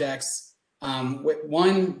delicate objects, with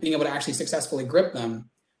one, being able to actually successfully grip them,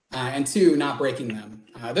 and two, not breaking them.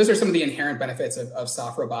 Those are some of the inherent benefits of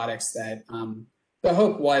soft robotics that the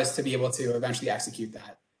hope was to be able to eventually execute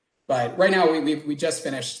that. But right now, we just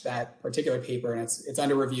finished that particular paper, and it's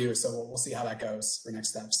under review, so we'll see how that goes for next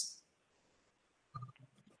steps.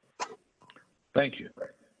 Thank you.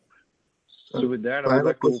 So with that, I would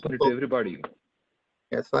like to open it to everybody.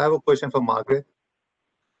 Yes, so I have a question for Margaret.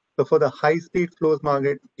 So for the high-speed flows,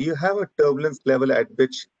 Margaret, do you have a turbulence level at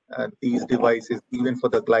which these devices, even for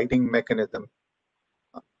the gliding mechanism,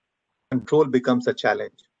 control becomes a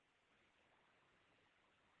challenge?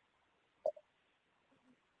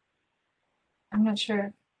 I'm not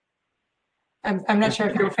sure. I'm not sure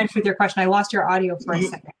if you're finished with your question. I lost your audio for a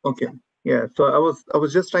second. Okay. Yeah. So I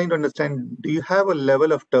was just trying to understand, do you have a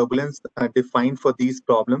level of turbulence defined for these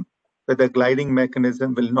problems where the gliding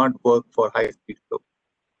mechanism will not work for high speed flow?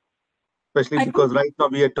 Especially because right now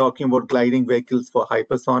we are talking about gliding vehicles for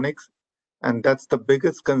hypersonics, and that's the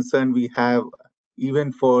biggest concern we have,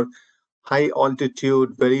 even for high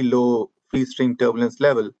altitude, very low free stream turbulence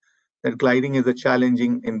level, that gliding is a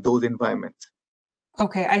challenging in those environments.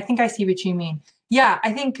 Okay, I think I see what you mean. Yeah,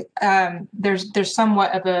 I think there's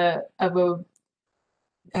somewhat of a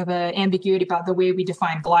ambiguity about the way we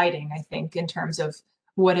define gliding, I think, in terms of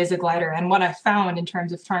what is a glider. And what I found in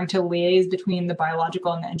terms of trying to liaise between the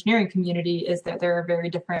biological and the engineering community is that there are very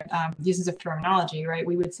different uses of terminology, right?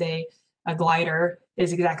 We would say a glider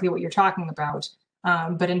is exactly what you're talking about.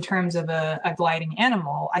 But in terms of a gliding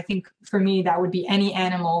animal, I think for me, that would be any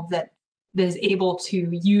animal that is able to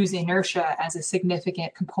use inertia as a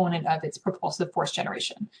significant component of its propulsive force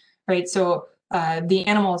generation, right? So the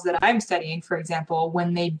animals that I'm studying, for example,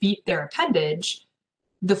 when they beat their appendage,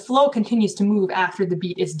 the flow continues to move after the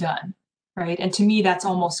beat is done, right? And to me, that's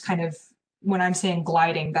almost kind of, when I'm saying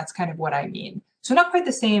gliding, that's kind of what I mean. So not quite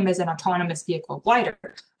the same as an autonomous vehicle glider,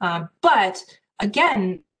 but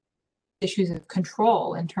again, issues of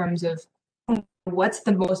control in terms of what's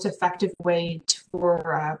the most effective way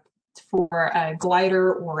for a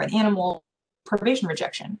glider or an animal perturbation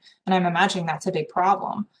rejection. And I'm imagining that's a big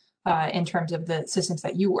problem in terms of the systems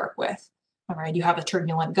that you work with. All right, you have a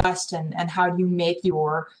turbulent gust, and how do you make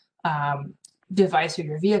your device or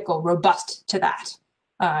your vehicle robust to that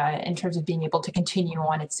in terms of being able to continue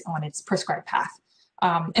on its prescribed path.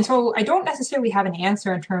 And so I don't necessarily have an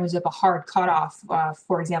answer in terms of a hard cutoff,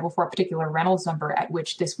 for example, for a particular Reynolds number at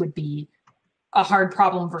which this would be a hard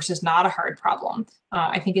problem versus not a hard problem.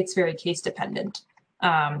 I think it's very case dependent.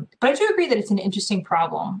 But I do agree that it's an interesting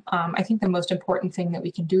problem. I think the most important thing that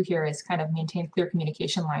we can do here is kind of maintain clear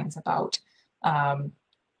communication lines about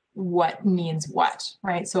what means what,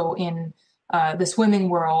 right? So in the swimming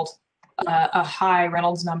world, a high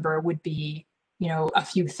Reynolds number would be a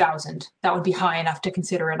few thousand. That would be high enough to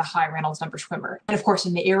consider it a high Reynolds number swimmer. And of course,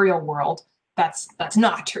 in the aerial world, that's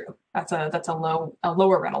not true. That's a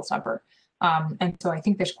lower Reynolds number. And so I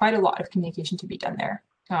think there's quite a lot of communication to be done there.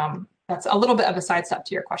 That's a little bit of a sidestep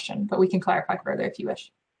to your question, but we can clarify further if you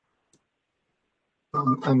wish.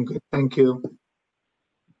 I'm good, thank you.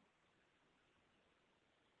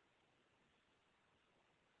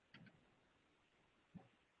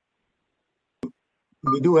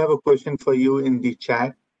 We do have a question for you in the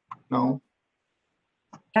chat now.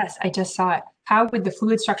 Yes, I just saw it. How would the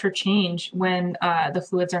fluid structure change when the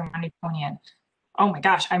fluids are non-Newtonian? Oh my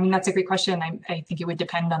gosh, I mean, that's a great question. I think it would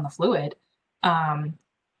depend on the fluid.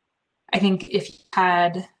 I think if you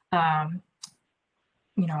had,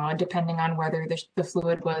 depending on whether the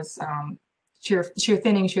fluid was shear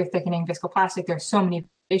thinning, shear thickening, viscoplastic, there's so many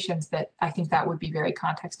variations that I think that would be very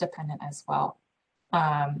context dependent as well.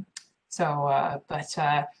 But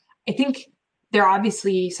I think there are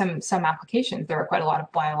obviously some applications. There are quite a lot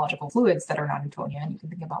of biological fluids that are non-Newtonian. You can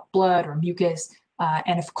think about blood or mucus.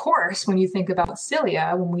 And of course, when you think about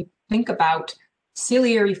cilia, when we think about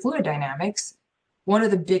ciliary fluid dynamics, one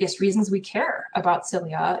of the biggest reasons we care about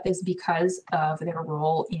cilia is because of their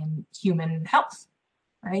role in human health,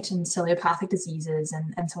 right? And ciliopathic diseases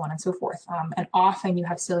and so on and so forth. And often you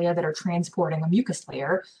have cilia that are transporting a mucus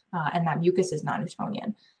layer, and that mucus is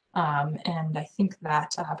non-Newtonian. And I think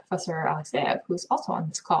that Professor Alexeyev, who's also on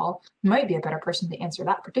this call, might be a better person to answer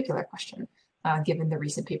that particular question, given the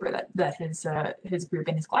recent paper that his group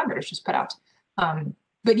and his collaborators just put out.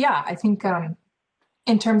 But yeah, I think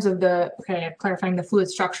in terms of clarifying the fluid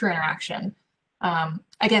structure interaction,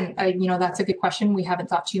 again, that's a good question. We haven't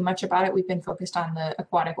thought too much about it. We've been focused on the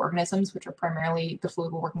aquatic organisms, which are primarily the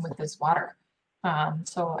fluid we're working with is water.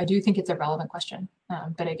 So I do think it's a relevant question.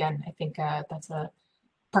 But again, I think that's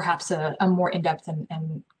perhaps a more in-depth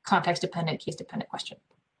and context-dependent, case-dependent question.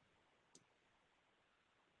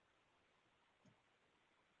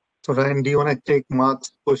 So Ryan, do you want to take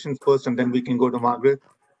Mark's questions first, and then we can go to Margaret?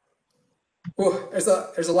 Oh, there's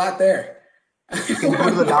a lot there. You can go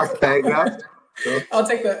to the last paragraph. So. I'll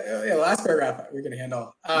take the last paragraph we can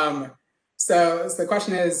handle. So the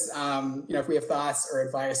question is, if we have thoughts or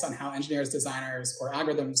advice on how engineers, designers, or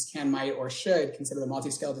algorithms might, or should consider the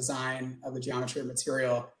multi-scale design of the geometry of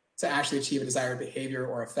material to actually achieve a desired behavior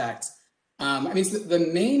or effect. So the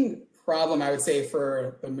main problem, I would say,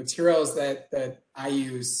 for the materials that I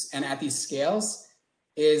use and at these scales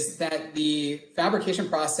is that the fabrication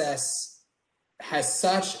process has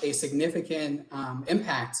such a significant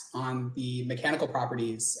impact on the mechanical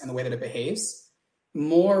properties and the way that it behaves,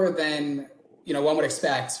 more than one would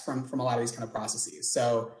expect from a lot of these kind of processes.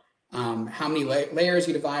 So how many layers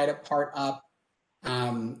you divide a part up,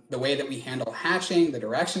 the way that we handle hatching, the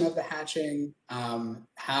direction of the hatching,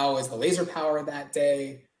 how is the laser power that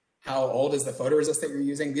day, how old is the photoresist that you're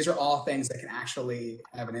using. These are all things that can actually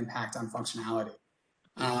have an impact on functionality.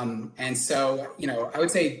 And so, I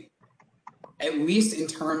would say, at least in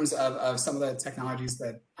terms of some of the technologies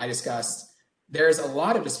that I discussed, there's a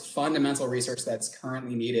lot of just fundamental research that's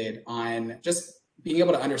currently needed on just being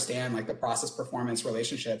able to understand like the process performance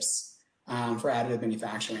relationships for additive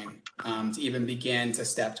manufacturing to even begin to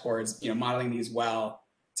step towards modeling these well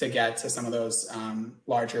to get to some of those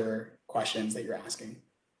larger questions that you're asking.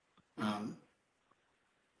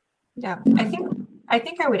 Yeah, I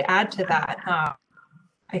think I would add to that.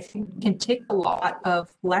 I think we can take a lot of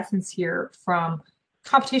lessons here from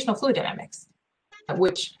computational fluid dynamics,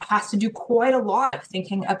 which has to do quite a lot of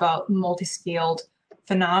thinking about multi-scaled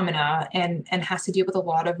phenomena and has to deal with a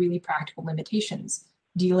lot of really practical limitations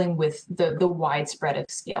dealing with the wide spread of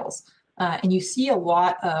scales. And you see a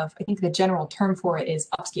lot of, I think the general term for it is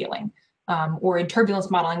upscaling, or in turbulence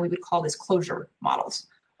modeling, we would call this closure models.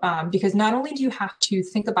 Because not only do you have to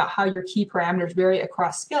think about how your key parameters vary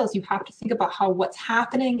across scales, you have to think about how what's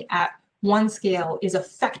happening at one scale is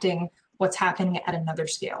affecting what's happening at another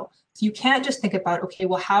scale. So you can't just think about, okay,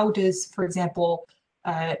 well, how does, for example,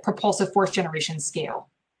 propulsive force generation scale,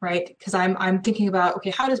 right? Because I'm thinking about, okay,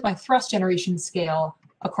 how does my thrust generation scale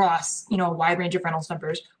across, a wide range of Reynolds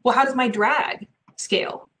numbers? Well, how does my drag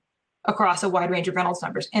scale across a wide range of Reynolds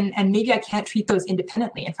numbers? And maybe I can't treat those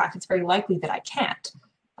independently. In fact, it's very likely that I can't.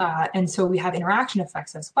 And so we have interaction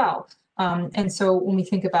effects as well. And so when we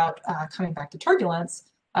think about coming back to turbulence,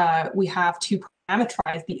 we have to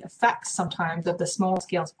parameterize the effects sometimes of the small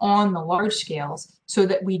scales on the large scales so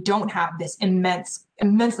that we don't have this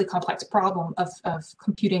immensely complex problem of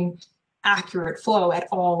computing accurate flow at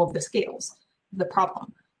all of the scales, the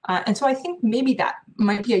problem. And so I think maybe that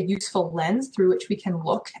might be a useful lens through which we can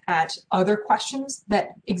look at other questions that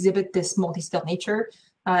exhibit this multi-scale nature.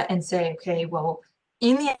 and say, okay, well,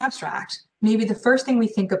 in the abstract, maybe the first thing we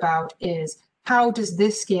think about is how does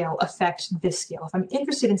this scale affect this scale? If I'm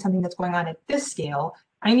interested in something that's going on at this scale,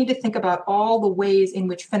 I need to think about all the ways in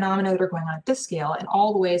which phenomena that are going on at this scale and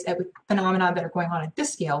all the ways that phenomena that are going on at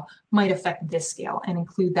this scale might affect this scale, and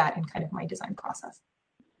include that in kind of my design process.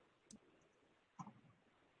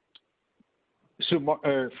 So,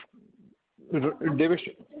 David,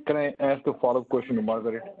 can I ask a follow-up question to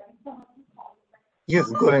Margaret? Yes,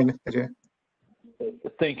 go ahead, Ajay.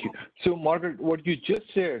 Thank you. So, Margaret, what you just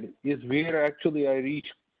said is where actually I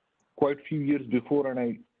reached quite a few years before, and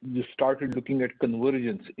I just started looking at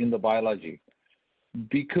convergence in the biology,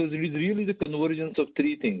 because it is really the convergence of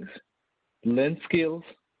three things: length scales,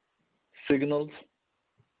 signals,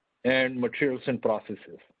 and materials and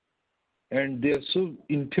processes. And they are so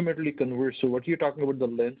intimately converged. So what you're talking about, the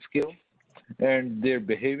length scale and their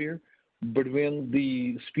behavior, but when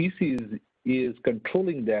the species is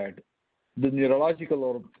controlling that, the neurological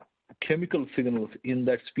or chemical signals in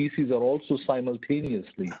that species are also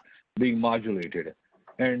simultaneously being modulated.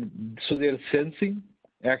 And so they're sensing,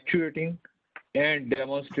 actuating, and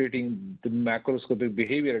demonstrating the macroscopic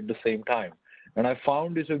behavior at the same time. And I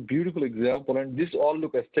found this a beautiful example, and this all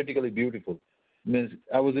look aesthetically beautiful. Means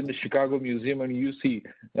I was in the Chicago Museum, and you see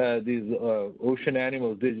these ocean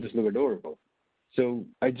animals, they just look adorable. So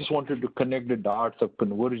I just wanted to connect the dots of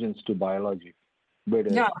convergence to biology.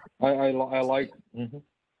 But Yeah. I like.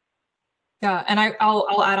 Yeah, and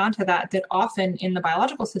I'll add on to that often in the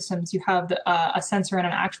biological systems you have a sensor and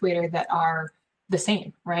an actuator that are the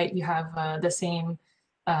same, right? You have the same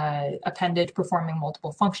appendage performing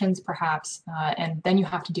multiple functions, perhaps, and then you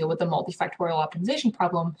have to deal with the multifactorial optimization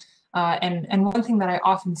problem. And one thing that I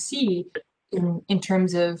often see in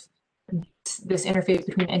terms of this interface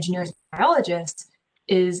between engineers and biologists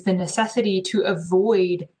is the necessity to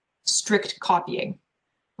avoid strict copying,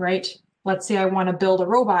 right? Let's say I want to build a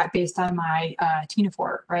robot based on my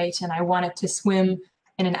ctenophore, right? And I want it to swim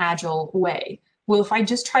in an agile way. Well, if I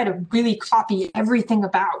just try to really copy everything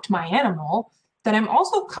about my animal, then I'm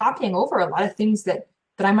also copying over a lot of things that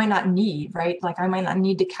I might not need, right? Like I might not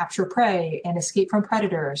need to capture prey and escape from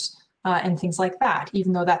predators and things like that,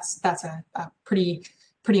 even though that's a pretty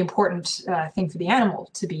important thing for the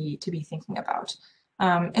animal to be thinking about.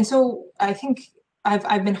 And so I think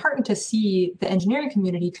I've been heartened to see the engineering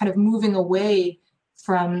community kind of moving away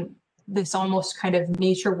from this almost kind of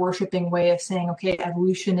nature worshiping way of saying, okay,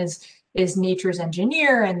 evolution is nature's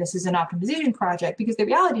engineer and this is an optimization project, because the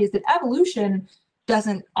reality is that evolution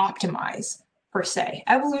doesn't optimize per se.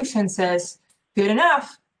 Evolution says good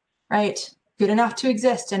enough, right? Good enough to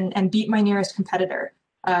exist and beat my nearest competitor.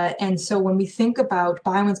 And so when we think about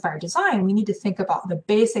bio-inspired design, we need to think about the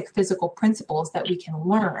basic physical principles that we can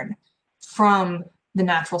learn from the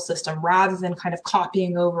natural system, rather than kind of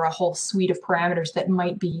copying over a whole suite of parameters that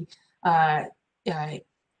might be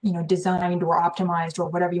designed or optimized or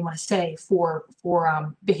whatever you want to say for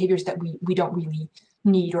behaviors that we don't really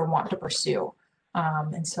need or want to pursue.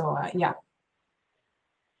 And so, yeah.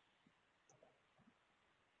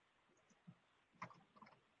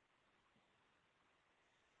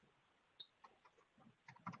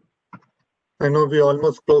 I know we're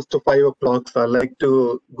almost close to 5 o'clock, so I'd like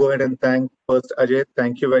to go ahead and thank first Ajay.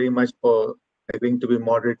 Thank you very much for agreeing to be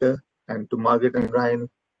moderator, and to Margaret and Ryan,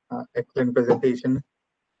 excellent presentation.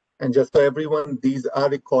 And just for everyone, these are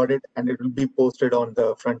recorded and it will be posted on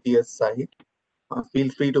the Frontiers site. Feel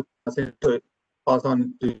free to pass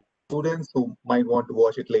on to students who might want to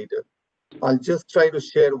watch it later. I'll just try to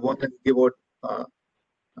share one and give out.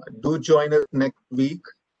 Do join us next week.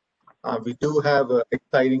 We do have an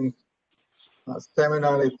exciting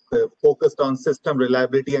seminar. It's focused on system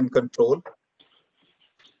reliability and control.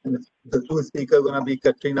 And the two speakers are going to be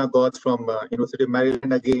Katrina Gotts from University of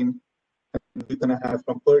Maryland again. And we're going to have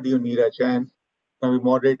from Purdue, Neera Chan. Going to be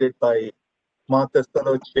moderated by Mark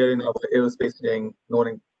Costello, chair in our aerospace engineering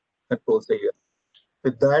knowing controls area.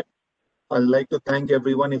 With that, I'd like to thank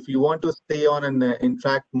everyone. If you want to stay on and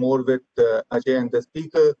interact more with Ajay and the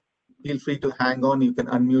speaker, feel free to hang on. You can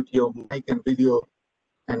unmute your mic and video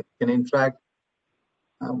and can interact.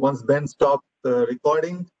 Once Ben stops the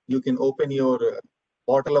recording, you can open your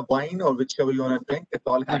bottle of wine or whichever you want to drink. It's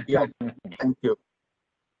all happy hour. Thank you.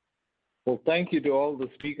 Well, thank you to all the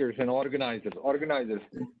speakers and organizers. Organizers,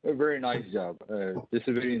 a very nice job. This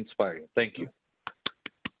is very inspiring. Thank you.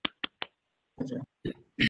 Ajay.